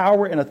 His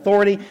power and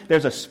authority.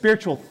 There's a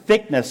spiritual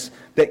thickness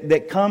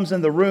that comes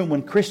in the room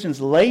when Christians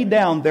lay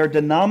down their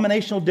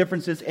denominational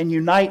differences and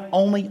unite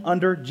only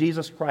under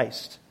Jesus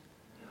Christ.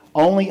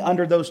 Only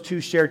under those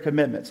two shared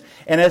commitments.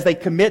 And as they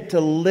commit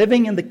to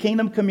living in the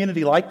kingdom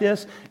community like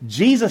this,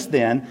 Jesus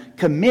then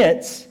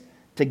commits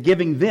to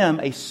giving them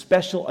a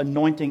special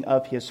anointing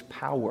of His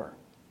power.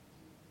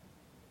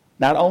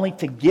 Not only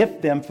to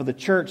gift them for the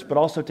church, but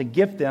also to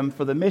gift them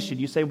for the mission.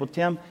 You say, well,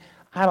 Tim,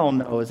 I don't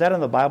know. Is that in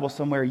the Bible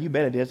somewhere? You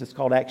bet it is. It's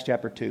called Acts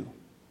chapter 2.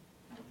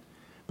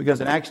 Because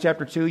in Acts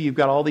chapter 2, you've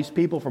got all these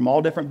people from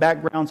all different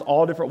backgrounds,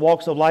 all different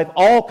walks of life,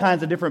 all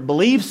kinds of different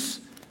beliefs.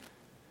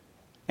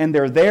 And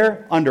they're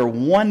there under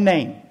one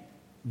name,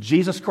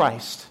 Jesus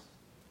Christ.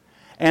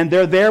 And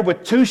they're there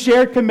with two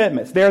shared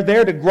commitments. They're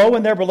there to grow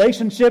in their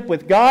relationship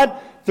with God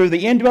through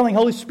the indwelling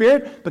Holy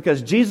Spirit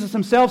because Jesus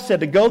Himself said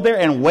to go there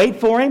and wait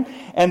for Him.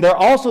 And they're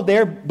also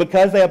there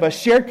because they have a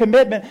shared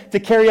commitment to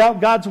carry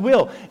out God's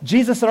will.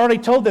 Jesus had already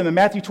told them in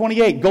Matthew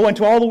 28, go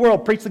into all the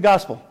world, preach the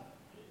gospel.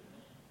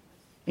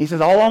 He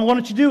says, all I want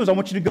you to do is I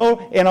want you to go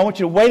and I want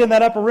you to wait in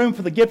that upper room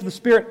for the gift of the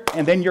Spirit,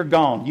 and then you're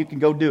gone. You can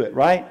go do it,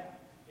 right?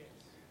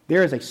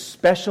 There is a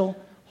special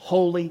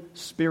Holy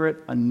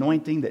Spirit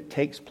anointing that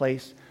takes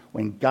place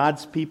when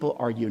God's people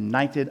are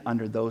united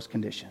under those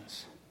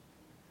conditions.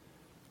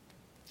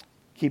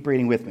 Keep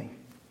reading with me.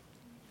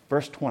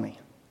 Verse 20.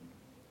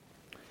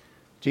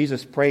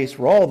 Jesus prays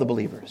for all the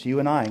believers, you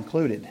and I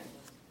included.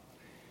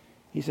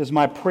 He says,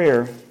 my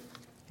prayer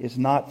is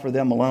not for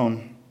them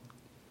alone.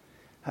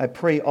 I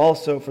pray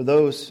also for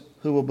those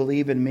who will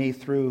believe in me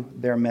through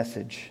their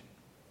message,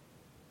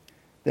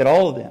 that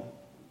all of them,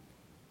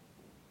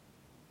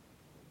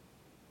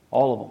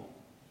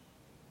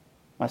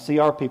 my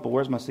CR people,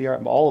 where's my CR?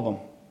 All of them.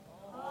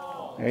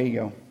 There you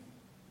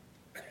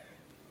go.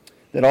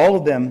 That all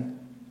of them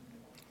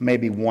may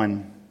be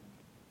one.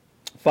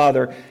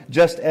 Father,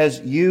 just as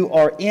you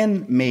are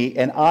in me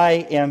and I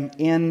am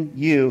in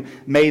you,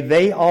 may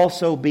they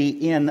also be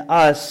in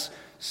us,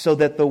 so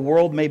that the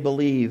world may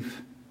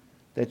believe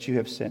that you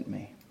have sent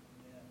me.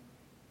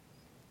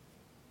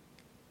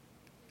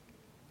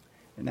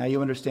 And now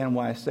you understand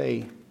why I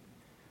say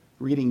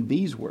reading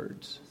these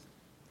words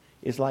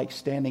is like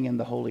standing in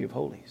the Holy of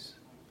Holies.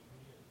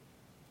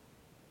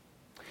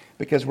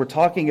 Because we're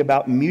talking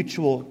about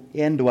mutual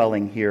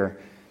indwelling here.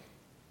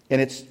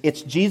 And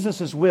it's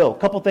Jesus' will. A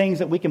couple things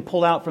that we can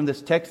pull out from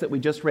this text that we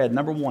just read.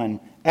 Number one,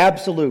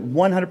 absolute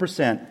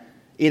 100%.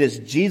 It is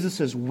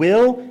Jesus'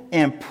 will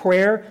and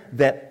prayer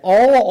that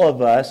all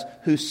of us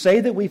who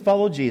say that we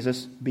follow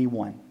Jesus be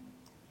one.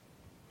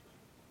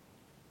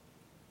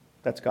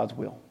 That's God's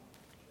will.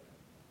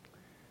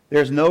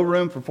 There's no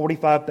room for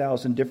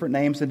 45,000 different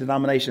names and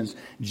denominations.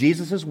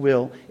 Jesus'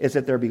 will is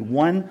that there be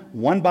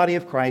one body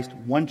of Christ,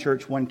 one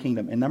church, one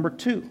kingdom. And number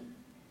two,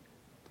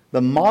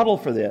 the model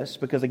for this,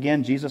 because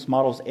again, Jesus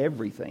models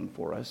everything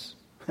for us,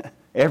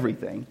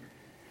 everything.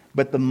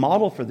 But the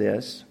model for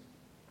this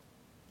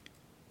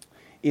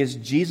is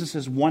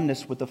Jesus'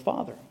 oneness with the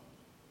Father.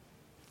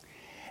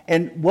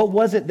 And what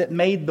was it that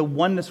made the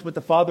oneness with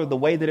the Father the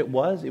way that it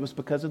was? It was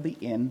because of the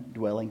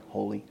indwelling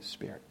Holy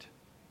Spirit.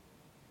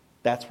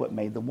 That's what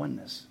made the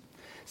oneness.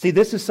 See,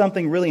 this is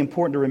something really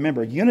important to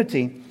remember.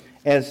 Unity,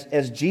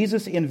 as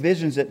Jesus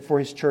envisions it for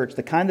His church,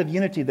 the kind of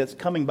unity that's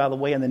coming, by the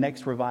way, in the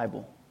next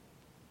revival.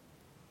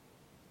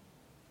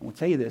 I will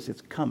tell you this,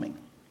 it's coming.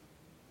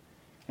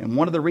 And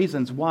one of the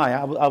reasons why,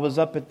 I was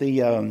up at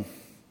the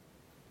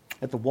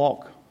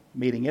walk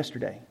meeting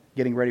yesterday,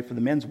 getting ready for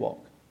the men's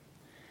walk.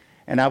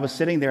 And I was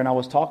sitting there and I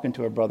was talking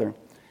to a brother.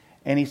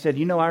 And he said,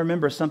 I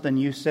remember something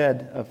you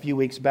said a few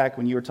weeks back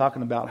when you were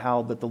talking about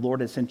how that the Lord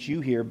had sent you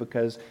here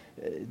because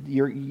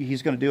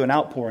He's going to do an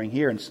outpouring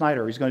here in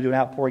Snyder. He's going to do an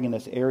outpouring in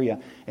this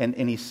area.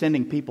 And He's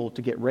sending people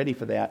to get ready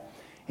for that.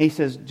 He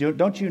says,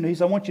 don't you know? He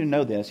said, I want you to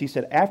know this. He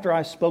said, after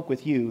I spoke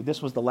with you,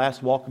 this was the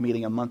last walk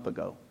meeting a month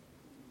ago.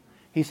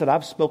 He said,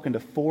 I've spoken to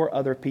 4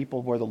 other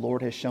people where the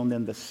Lord has shown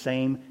them the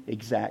same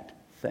exact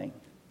thing.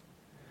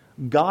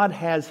 God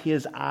has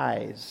His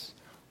eyes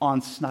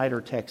on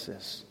Snyder,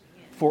 Texas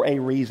for a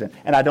reason.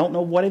 And I don't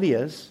know what it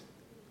is.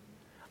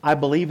 I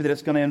believe that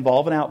it's going to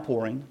involve an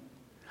outpouring.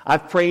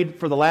 I've prayed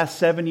for the last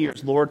 7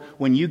 years, Lord,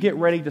 when you get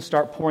ready to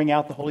start pouring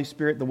out the Holy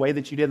Spirit the way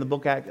that you did in the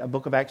book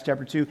of Acts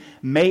chapter 2,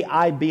 may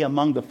I be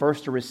among the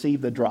first to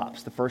receive the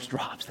first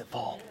drops that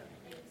fall.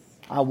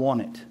 I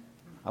want it.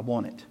 I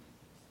want it.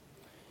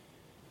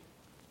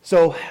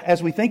 So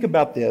as we think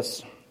about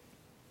this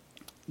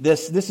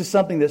is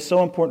something that's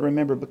so important to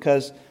remember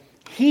because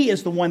He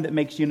is the one that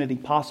makes unity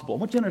possible. I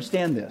want you to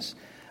understand this.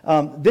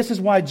 This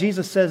is why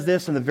Jesus says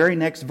this in the very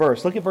next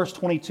verse. Look at verse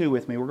 22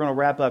 with me. We're going to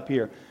wrap up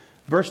here.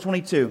 Verse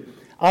 22.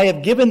 I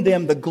have given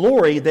them the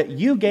glory that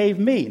you gave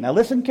me. Now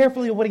listen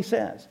carefully to what He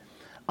says.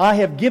 I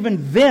have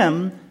given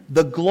them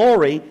the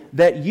glory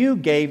that you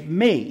gave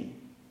me,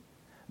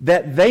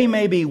 that they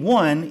may be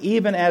one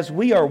even as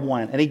we are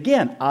one. And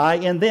again, I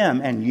in them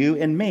and you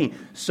in me,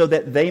 so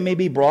that they may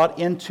be brought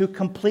into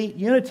complete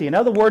unity. In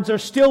other words,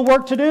 there's still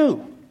work to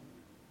do.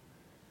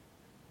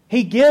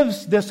 He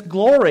gives this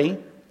glory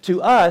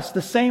to us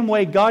the same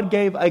way God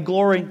gave a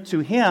glory to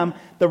Him,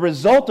 the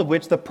result of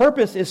which, the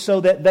purpose is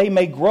so that they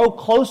may grow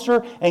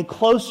closer and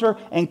closer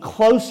and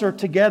closer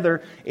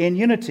together in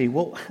unity.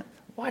 Well,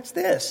 watch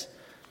this.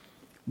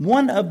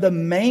 One of the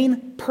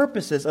main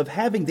purposes of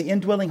having the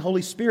indwelling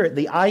Holy Spirit,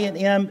 the I in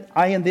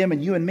them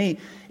and you and me,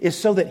 is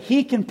so that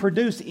He can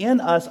produce in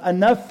us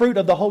enough fruit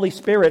of the Holy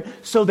Spirit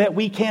so that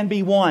we can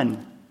be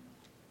one.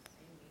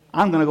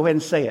 I'm going to go ahead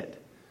and say it.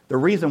 The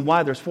reason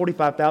why there's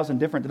 45,000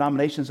 different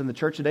denominations in the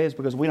church today is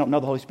because we don't know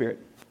the Holy Spirit.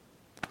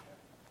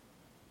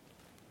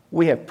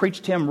 We have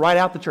preached Him right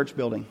out the church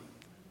building.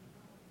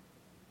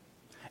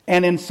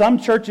 And in some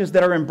churches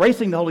that are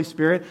embracing the Holy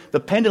Spirit,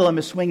 the pendulum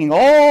is swinging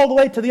all the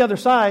way to the other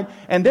side,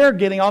 and they're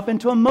getting off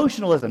into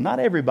emotionalism. Not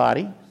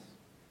everybody.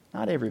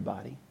 Not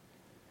everybody.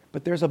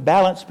 But there's a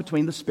balance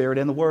between the Spirit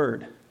and the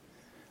Word.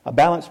 A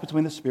balance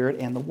between the Spirit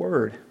and the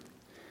Word.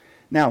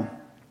 Now,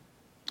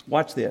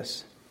 watch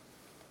this.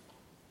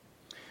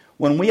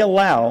 When we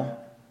allow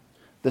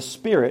the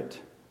Spirit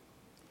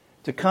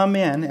to come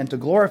in and to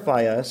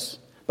glorify us,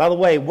 by the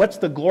way, what's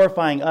the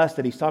glorifying us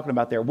that He's talking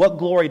about there? What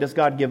glory does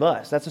God give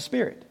us? That's the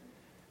Spirit.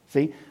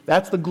 See,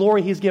 that's the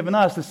glory He's given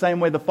us the same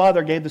way the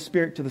Father gave the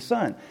Spirit to the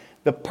Son.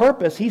 The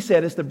purpose, He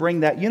said, is to bring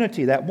that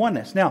unity, that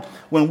oneness. Now,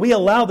 when we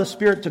allow the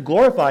Spirit to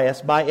glorify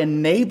us by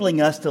enabling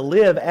us to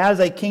live as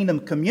a kingdom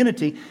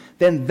community,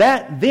 then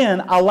that then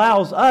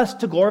allows us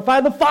to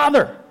glorify the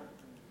Father.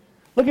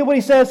 Look at what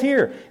He says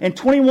here. In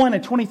 21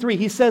 and 23,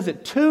 He says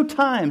it 2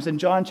 times in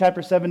John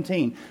chapter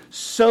 17.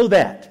 So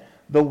that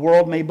the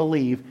world may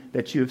believe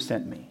that you have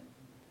sent me.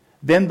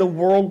 Then the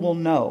world will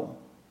know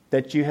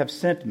that you have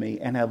sent me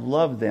and have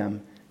loved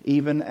them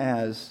even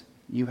as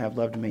you have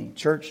loved me.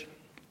 Church,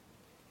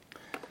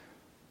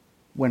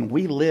 when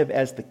we live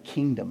as the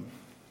kingdom,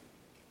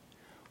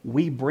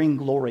 we bring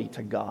glory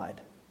to God.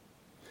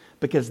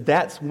 Because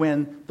that's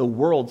when the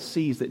world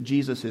sees that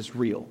Jesus is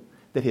real,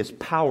 that His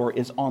power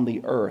is on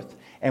the earth.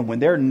 And when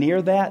they're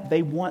near that,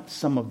 they want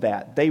some of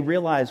that. They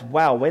realize,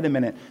 wow, wait a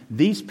minute,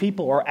 these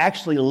people are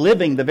actually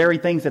living the very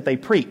things that they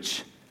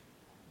preach.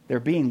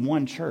 They're being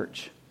one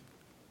church.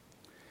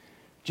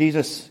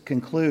 Jesus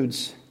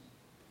concludes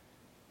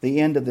the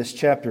end of this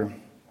chapter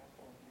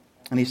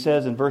And he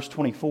says in verse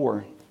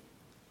 24,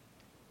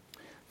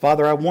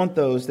 Father, I want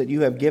those that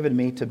you have given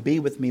me to be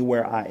with me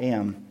where I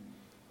am,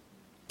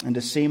 and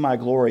to see my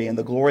glory and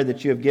the glory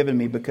that you have given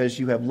me because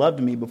you have loved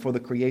me before the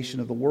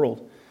creation of the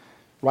world.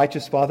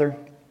 Righteous Father,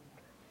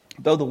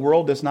 though the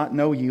world does not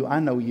know you, I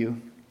know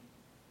you,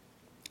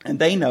 and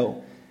they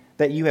know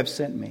that you have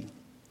sent me.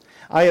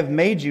 I have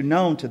made you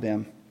known to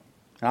them,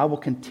 and I will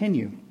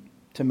continue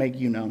to make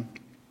you known,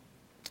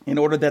 in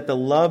order that the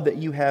love that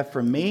you have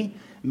for me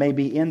may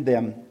be in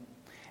them,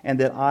 and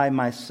that I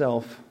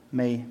myself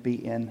may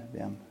be in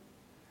them.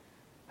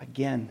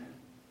 Again,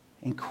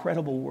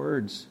 incredible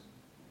words.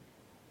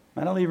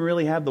 I don't even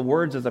really have the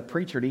words as a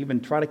preacher to even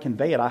try to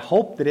convey it. I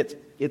hope that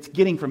it's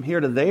getting from here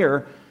to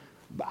there.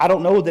 I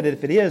don't know that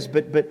if it is,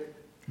 but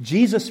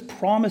Jesus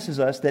promises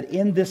us that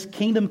in this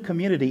kingdom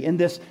community, in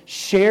this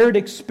shared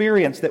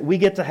experience that we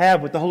get to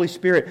have with the Holy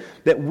Spirit,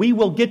 that we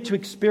will get to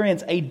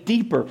experience a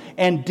deeper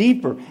and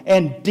deeper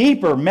and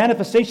deeper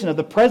manifestation of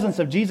the presence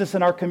of Jesus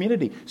in our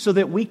community so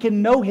that we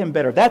can know Him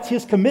better. That's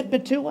His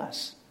commitment to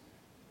us.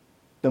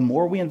 The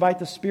more we invite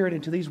the Spirit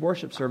into these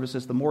worship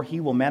services, the more He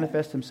will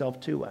manifest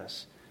Himself to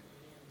us.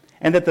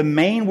 And that the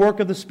main work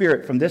of the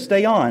Spirit from this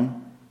day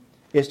on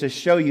is to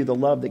show you the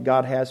love that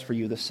God has for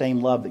you, the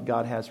same love that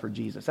God has for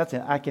Jesus. That's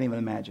it. I can't even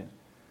imagine.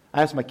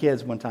 I asked my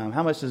kids one time,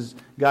 how much does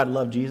God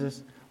love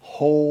Jesus?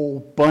 Whole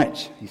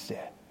bunch, he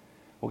said.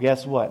 Well,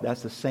 guess what?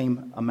 That's the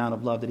same amount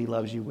of love that He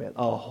loves you with.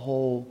 A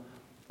whole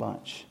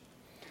bunch.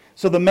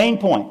 So the main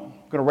point, I'm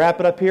going to wrap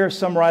it up here,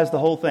 summarize the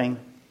whole thing.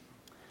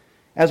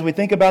 As we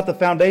think about the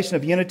foundation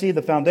of unity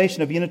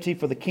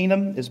for the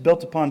kingdom is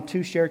built upon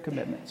two shared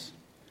commitments.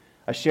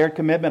 A shared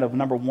commitment of,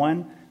 number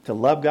one, to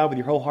love God with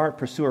your whole heart,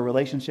 pursue a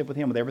relationship with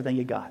Him with everything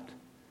you got.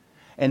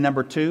 And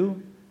number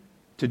two,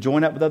 to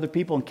join up with other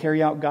people and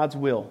carry out God's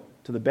will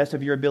to the best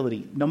of your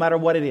ability, no matter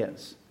what it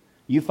is.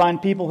 You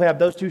find people who have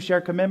those two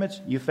shared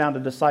commitments, you found a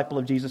disciple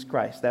of Jesus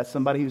Christ. That's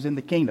somebody who's in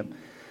the kingdom.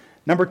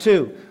 Number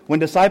two, when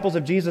disciples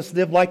of Jesus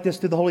live like this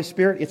through the Holy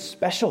Spirit, it's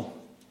special.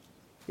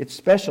 It's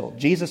special.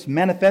 Jesus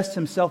manifests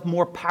Himself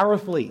more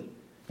powerfully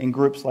in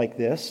groups like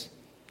this.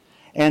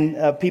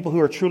 And people who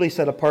are truly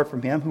set apart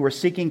from Him, who are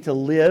seeking to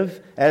live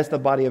as the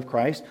body of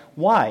Christ.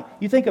 Why?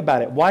 You think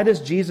about it. Why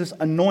does Jesus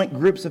anoint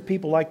groups of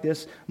people like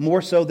this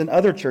more so than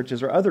other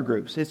churches or other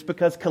groups? It's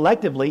because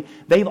collectively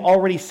they've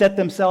already set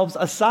themselves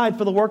aside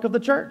for the work of the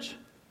church.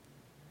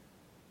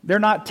 They're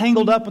not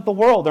tangled up with the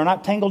world. They're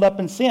not tangled up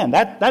in sin.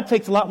 That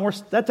takes a lot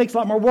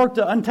more work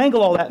to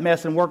untangle all that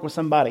mess and work with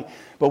somebody.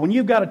 But when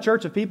you've got a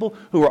church of people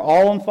who are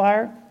all on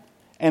fire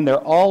and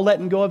they're all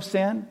letting go of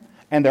sin,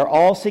 and they're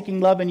all seeking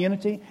love and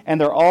unity,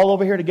 and they're all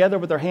over here together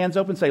with their hands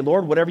open, say,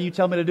 Lord, whatever you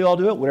tell me to do, I'll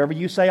do it. Whatever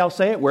you say, I'll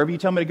say it. Wherever you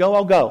tell me to go,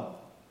 I'll go.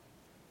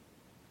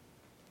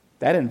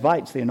 That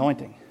invites the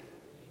anointing.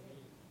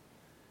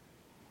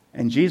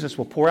 And Jesus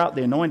will pour out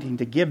the anointing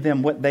to give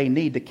them what they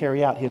need to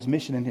carry out His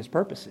mission and His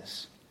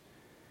purposes.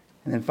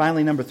 And then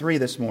finally, number three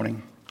this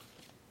morning.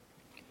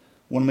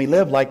 When we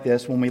live like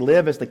this, when we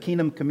live as the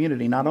kingdom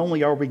community, not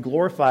only are we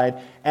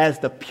glorified as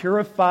the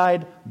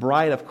purified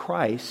bride of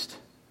Christ,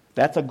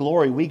 that's a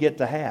glory we get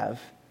to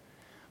have.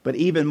 But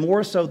even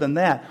more so than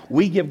that,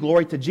 we give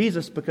glory to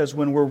Jesus because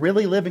when we're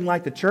really living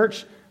like the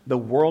church, the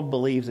world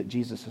believes that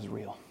Jesus is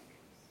real.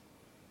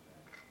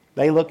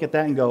 They look at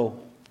that and go,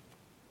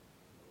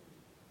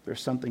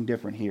 there's something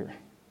different here.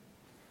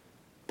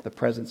 The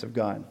presence of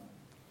God.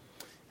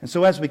 And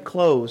so as we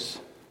close,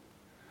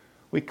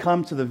 we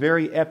come to the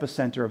very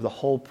epicenter of the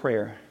whole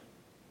prayer.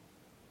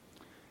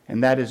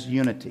 And that is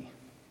unity.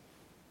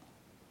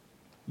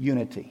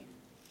 Unity.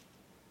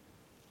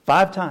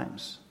 5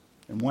 times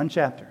in one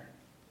chapter,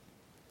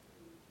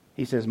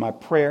 He says, my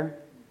prayer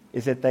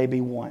is that they be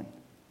one.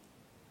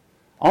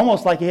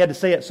 Almost like He had to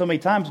say it so many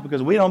times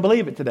because we don't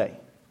believe it today.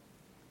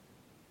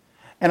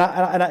 And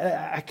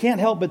I can't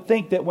help but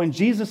think that when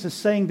Jesus is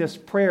saying this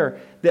prayer,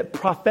 that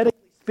prophetically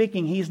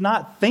speaking, He's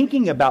not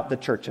thinking about the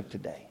church of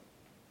today.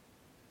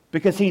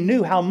 Because He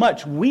knew how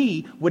much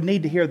we would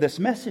need to hear this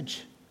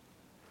message,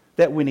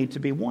 that we need to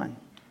be one.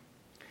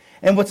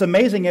 And what's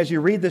amazing as you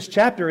read this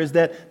chapter is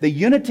that the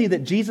unity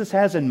that Jesus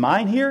has in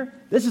mind here,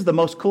 this is the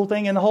most cool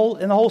thing in the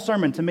whole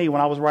sermon to me when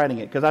I was writing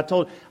it. Because I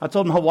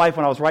told my wife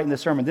when I was writing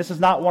this sermon, this is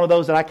not one of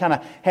those that I kind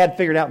of had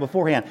figured out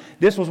beforehand.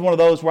 This was one of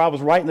those where I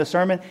was writing the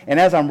sermon, and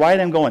as I'm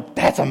writing, I'm going,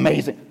 that's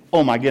amazing.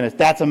 Oh my goodness,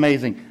 that's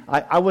amazing.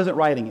 I wasn't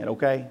writing it,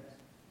 okay?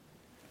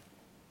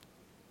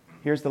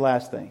 Here's the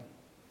last thing.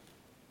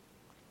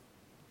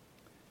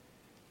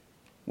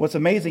 What's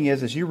amazing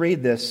is, as you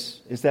read this,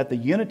 is that the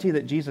unity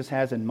that Jesus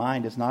has in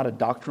mind is not a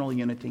doctrinal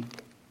unity.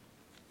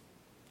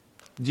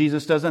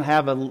 Jesus doesn't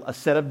have a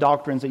set of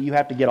doctrines that you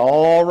have to get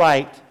all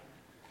right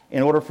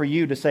in order for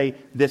you to say,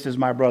 this is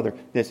my brother,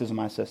 this is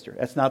my sister.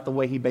 That's not the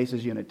way He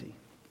bases unity.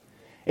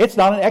 It's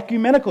not an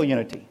ecumenical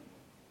unity.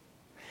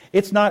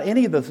 It's not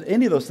any of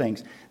those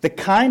things. The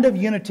kind of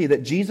unity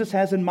that Jesus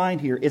has in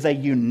mind here is a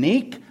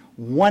unique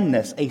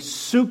oneness, a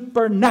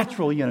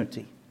supernatural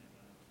unity.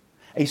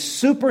 A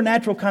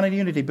supernatural kind of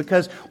unity,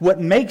 because what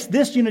makes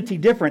this unity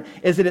different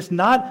is that it's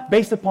not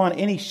based upon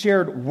any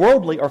shared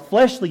worldly or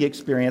fleshly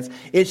experience.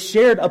 It's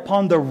shared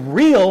upon the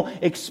real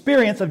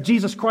experience of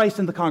Jesus Christ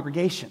in the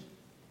congregation.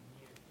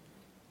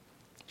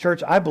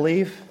 Church, I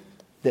believe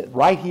that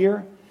right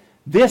here,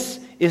 this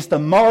is the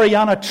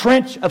Mariana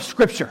Trench of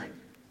Scripture.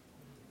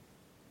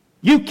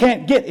 You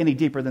can't get any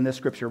deeper than this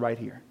Scripture right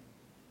here.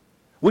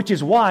 Which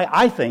is why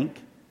I think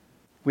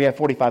we have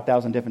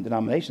 45,000 different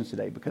denominations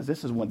today, because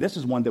this is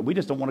one that we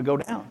just don't want to go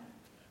down.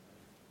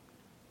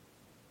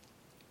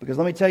 Because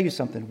let me tell you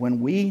something. When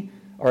we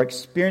are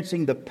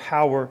experiencing the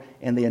power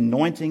and the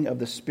anointing of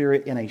the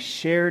Spirit in a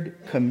shared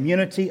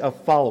community of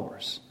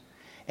followers,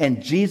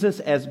 and Jesus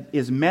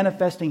is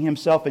manifesting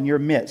Himself in your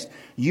midst,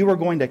 you are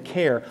going to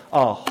care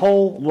a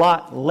whole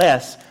lot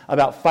less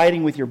about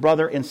fighting with your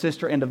brother and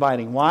sister and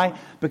dividing. Why?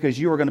 Because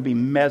you are going to be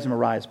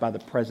mesmerized by the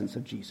presence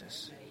of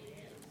Jesus.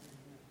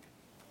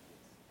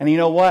 And you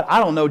know what? I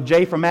don't know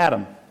Jay from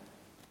Adam.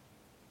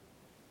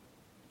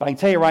 But I can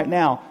tell you right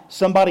now,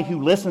 somebody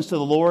who listens to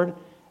the Lord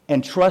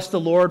and trusts the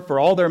Lord for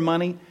all their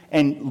money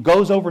and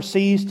goes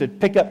overseas to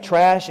pick up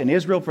trash in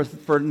Israel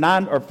for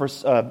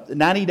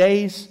 90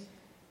 days,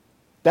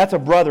 that's a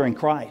brother in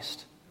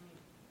Christ.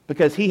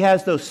 Because he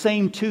has those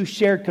same two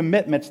shared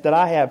commitments that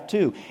I have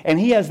too. And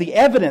he has the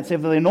evidence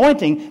of the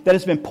anointing that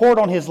has been poured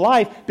on his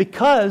life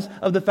because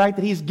of the fact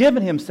that he's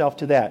given himself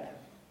to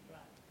that.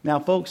 Now,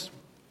 folks,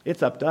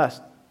 it's up to us.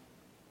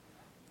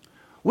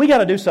 We got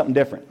to do something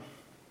different.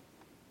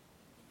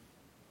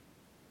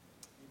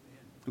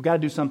 We've got to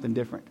do something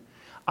different.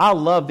 I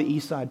love the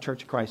Eastside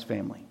Church of Christ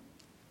family.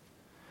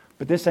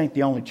 But this ain't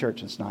the only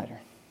church in Snyder.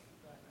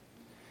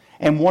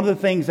 And one of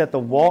the things that the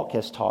walk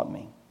has taught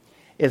me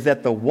is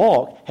that the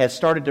walk has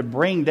started to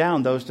bring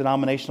down those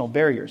denominational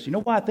barriers. You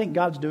know why I think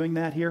God's doing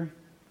that here?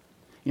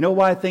 You know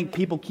why I think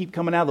people keep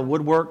coming out of the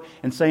woodwork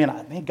and saying,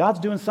 man,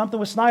 God's doing something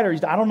with Snyder.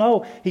 I don't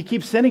know. He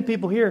keeps sending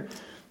people here.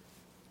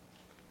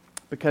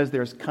 Because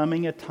there's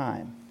coming a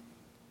time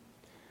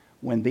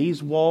when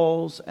these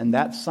walls and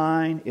that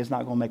sign is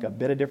not going to make a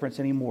bit of difference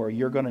anymore.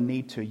 You're going to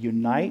need to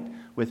unite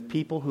with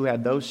people who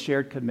have those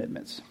shared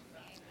commitments.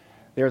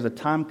 There's a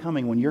time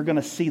coming when you're going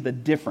to see the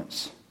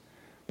difference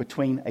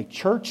between a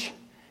church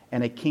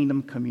and a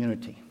kingdom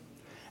community.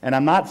 And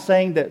I'm not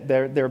saying that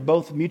they're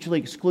both mutually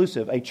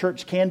exclusive. A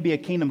church can be a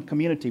kingdom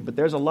community, but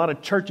there's a lot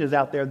of churches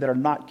out there that are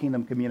not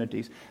kingdom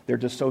communities. They're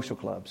just social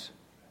clubs.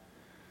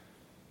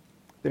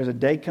 There's a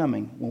day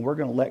coming when we're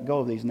going to let go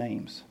of these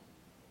names.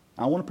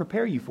 I want to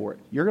prepare you for it.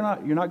 You're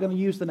not going to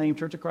use the name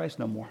Church of Christ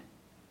no more.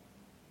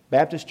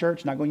 Baptist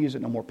Church, not going to use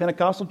it no more.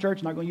 Pentecostal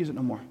Church, not going to use it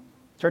no more.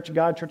 Church of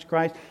God, Church of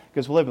Christ,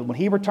 because when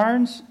He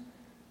returns,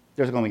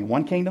 there's going to be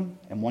one kingdom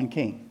and one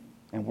king.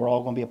 And we're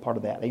all going to be a part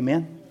of that.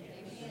 Amen?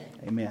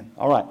 Amen. Amen.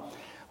 All right.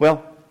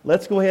 Well,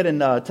 let's go ahead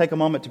and take a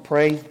moment to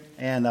pray.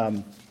 And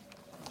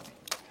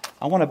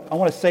I want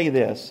to say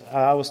this.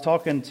 I was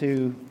talking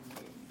to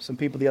some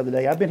people the other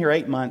day. I've been here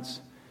 8 months.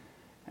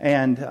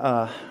 And,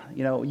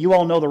 you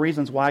all know the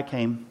reasons why I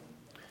came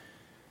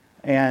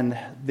and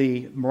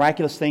the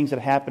miraculous things that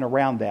happen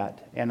around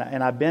that. And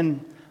I've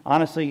been,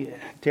 honestly,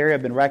 Terry,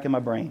 I've been racking my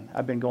brain.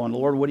 I've been going,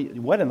 Lord,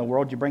 what in the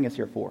world did you bring us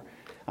here for?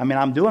 I mean,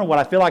 I'm doing what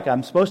I feel like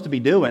I'm supposed to be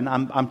doing.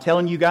 I'm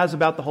telling you guys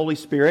about the Holy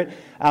Spirit.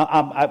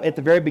 At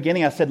the very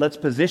beginning, I said, let's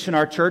position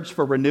our church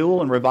for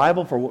renewal and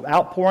revival, for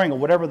outpouring, or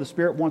whatever the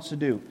Spirit wants to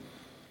do.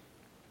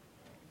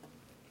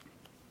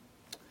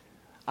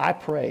 I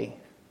pray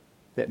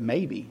that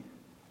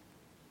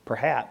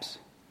perhaps,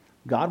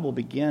 God will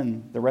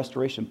begin the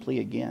restoration plea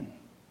again.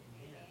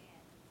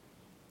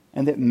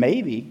 And that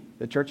maybe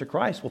the Church of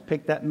Christ will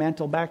pick that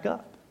mantle back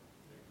up.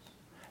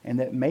 And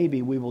that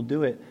maybe we will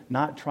do it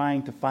not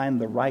trying to find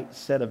the right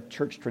set of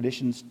church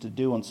traditions to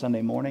do on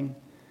Sunday morning,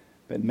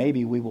 but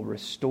maybe we will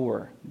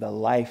restore the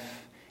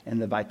life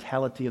and the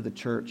vitality of the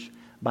church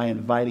by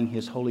inviting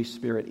His Holy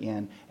Spirit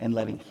in and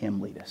letting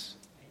Him lead us.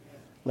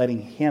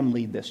 Letting Him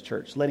lead this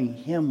church. Letting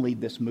Him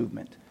lead this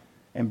movement.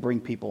 And bring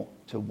people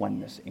to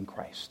oneness in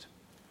Christ.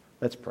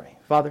 Let's pray.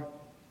 Father,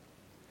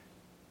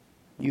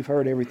 you've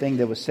heard everything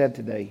that was said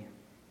today.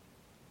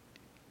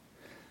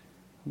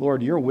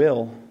 Lord, your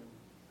will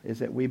is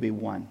that we be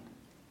one.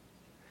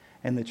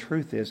 And the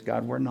truth is,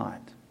 God, we're not.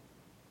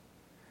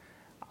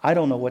 I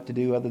don't know what to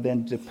do other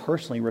than to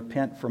personally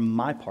repent from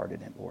my part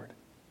in it, Lord.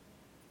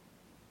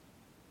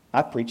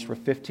 I preached for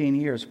 15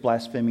 years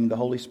blaspheming the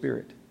Holy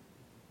Spirit,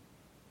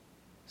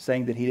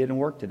 saying that He didn't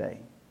work today.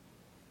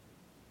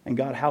 And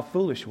God, how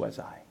foolish was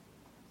I?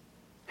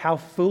 How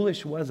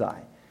foolish was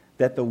I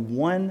that the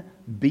one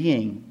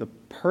being, the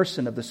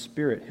person of the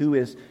Spirit who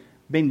has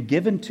been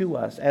given to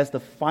us as the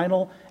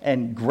final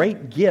and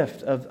great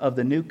gift of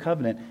the new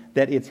covenant,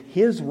 that it's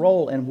His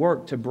role and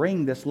work to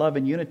bring this love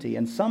and unity.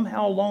 And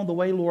somehow along the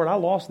way, Lord, I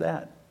lost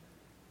that.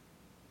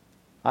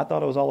 I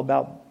thought it was all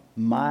about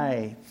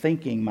my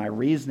thinking, my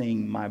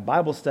reasoning, my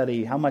Bible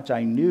study, how much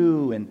I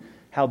knew and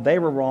how they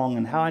were wrong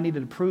and how I needed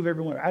to prove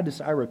everyone.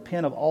 I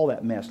repent of all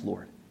that mess,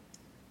 Lord.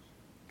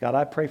 God,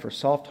 I pray for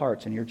soft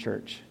hearts in your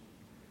church.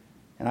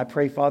 And I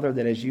pray, Father,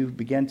 that as you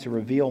begin to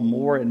reveal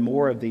more and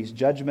more of these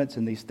judgments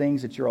and these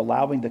things that you're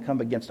allowing to come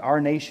against our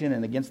nation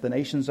and against the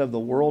nations of the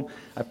world,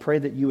 I pray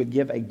that you would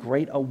give a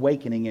great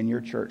awakening in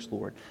your church,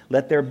 Lord.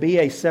 Let there be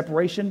a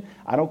separation.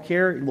 I don't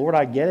care, Lord,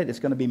 I get it. It's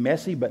going to be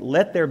messy, but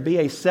let there be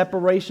a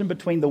separation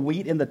between the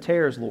wheat and the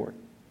tares, Lord.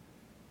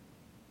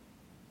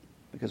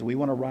 Because we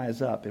want to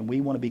rise up and we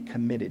want to be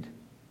committed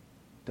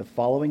to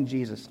following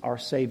Jesus, our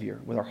Savior,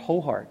 with our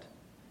whole heart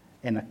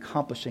and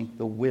accomplishing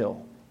the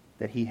will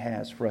that He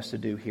has for us to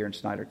do here in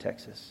Snyder,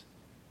 Texas.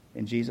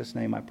 In Jesus'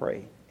 name I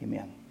pray.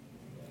 Amen.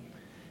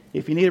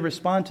 If you need to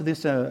respond to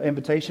this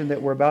invitation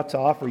that we're about to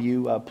offer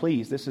you,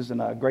 please, this is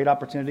a great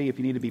opportunity. If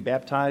you need to be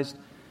baptized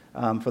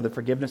for the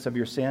forgiveness of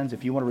your sins,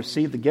 if you want to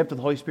receive the gift of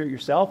the Holy Spirit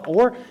yourself,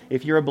 or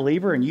if you're a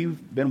believer and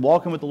you've been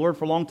walking with the Lord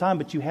for a long time,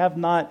 but you have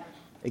not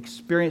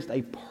experienced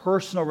a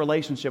personal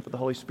relationship with the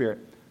Holy Spirit,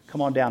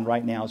 come on down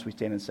right now as we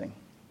stand and sing.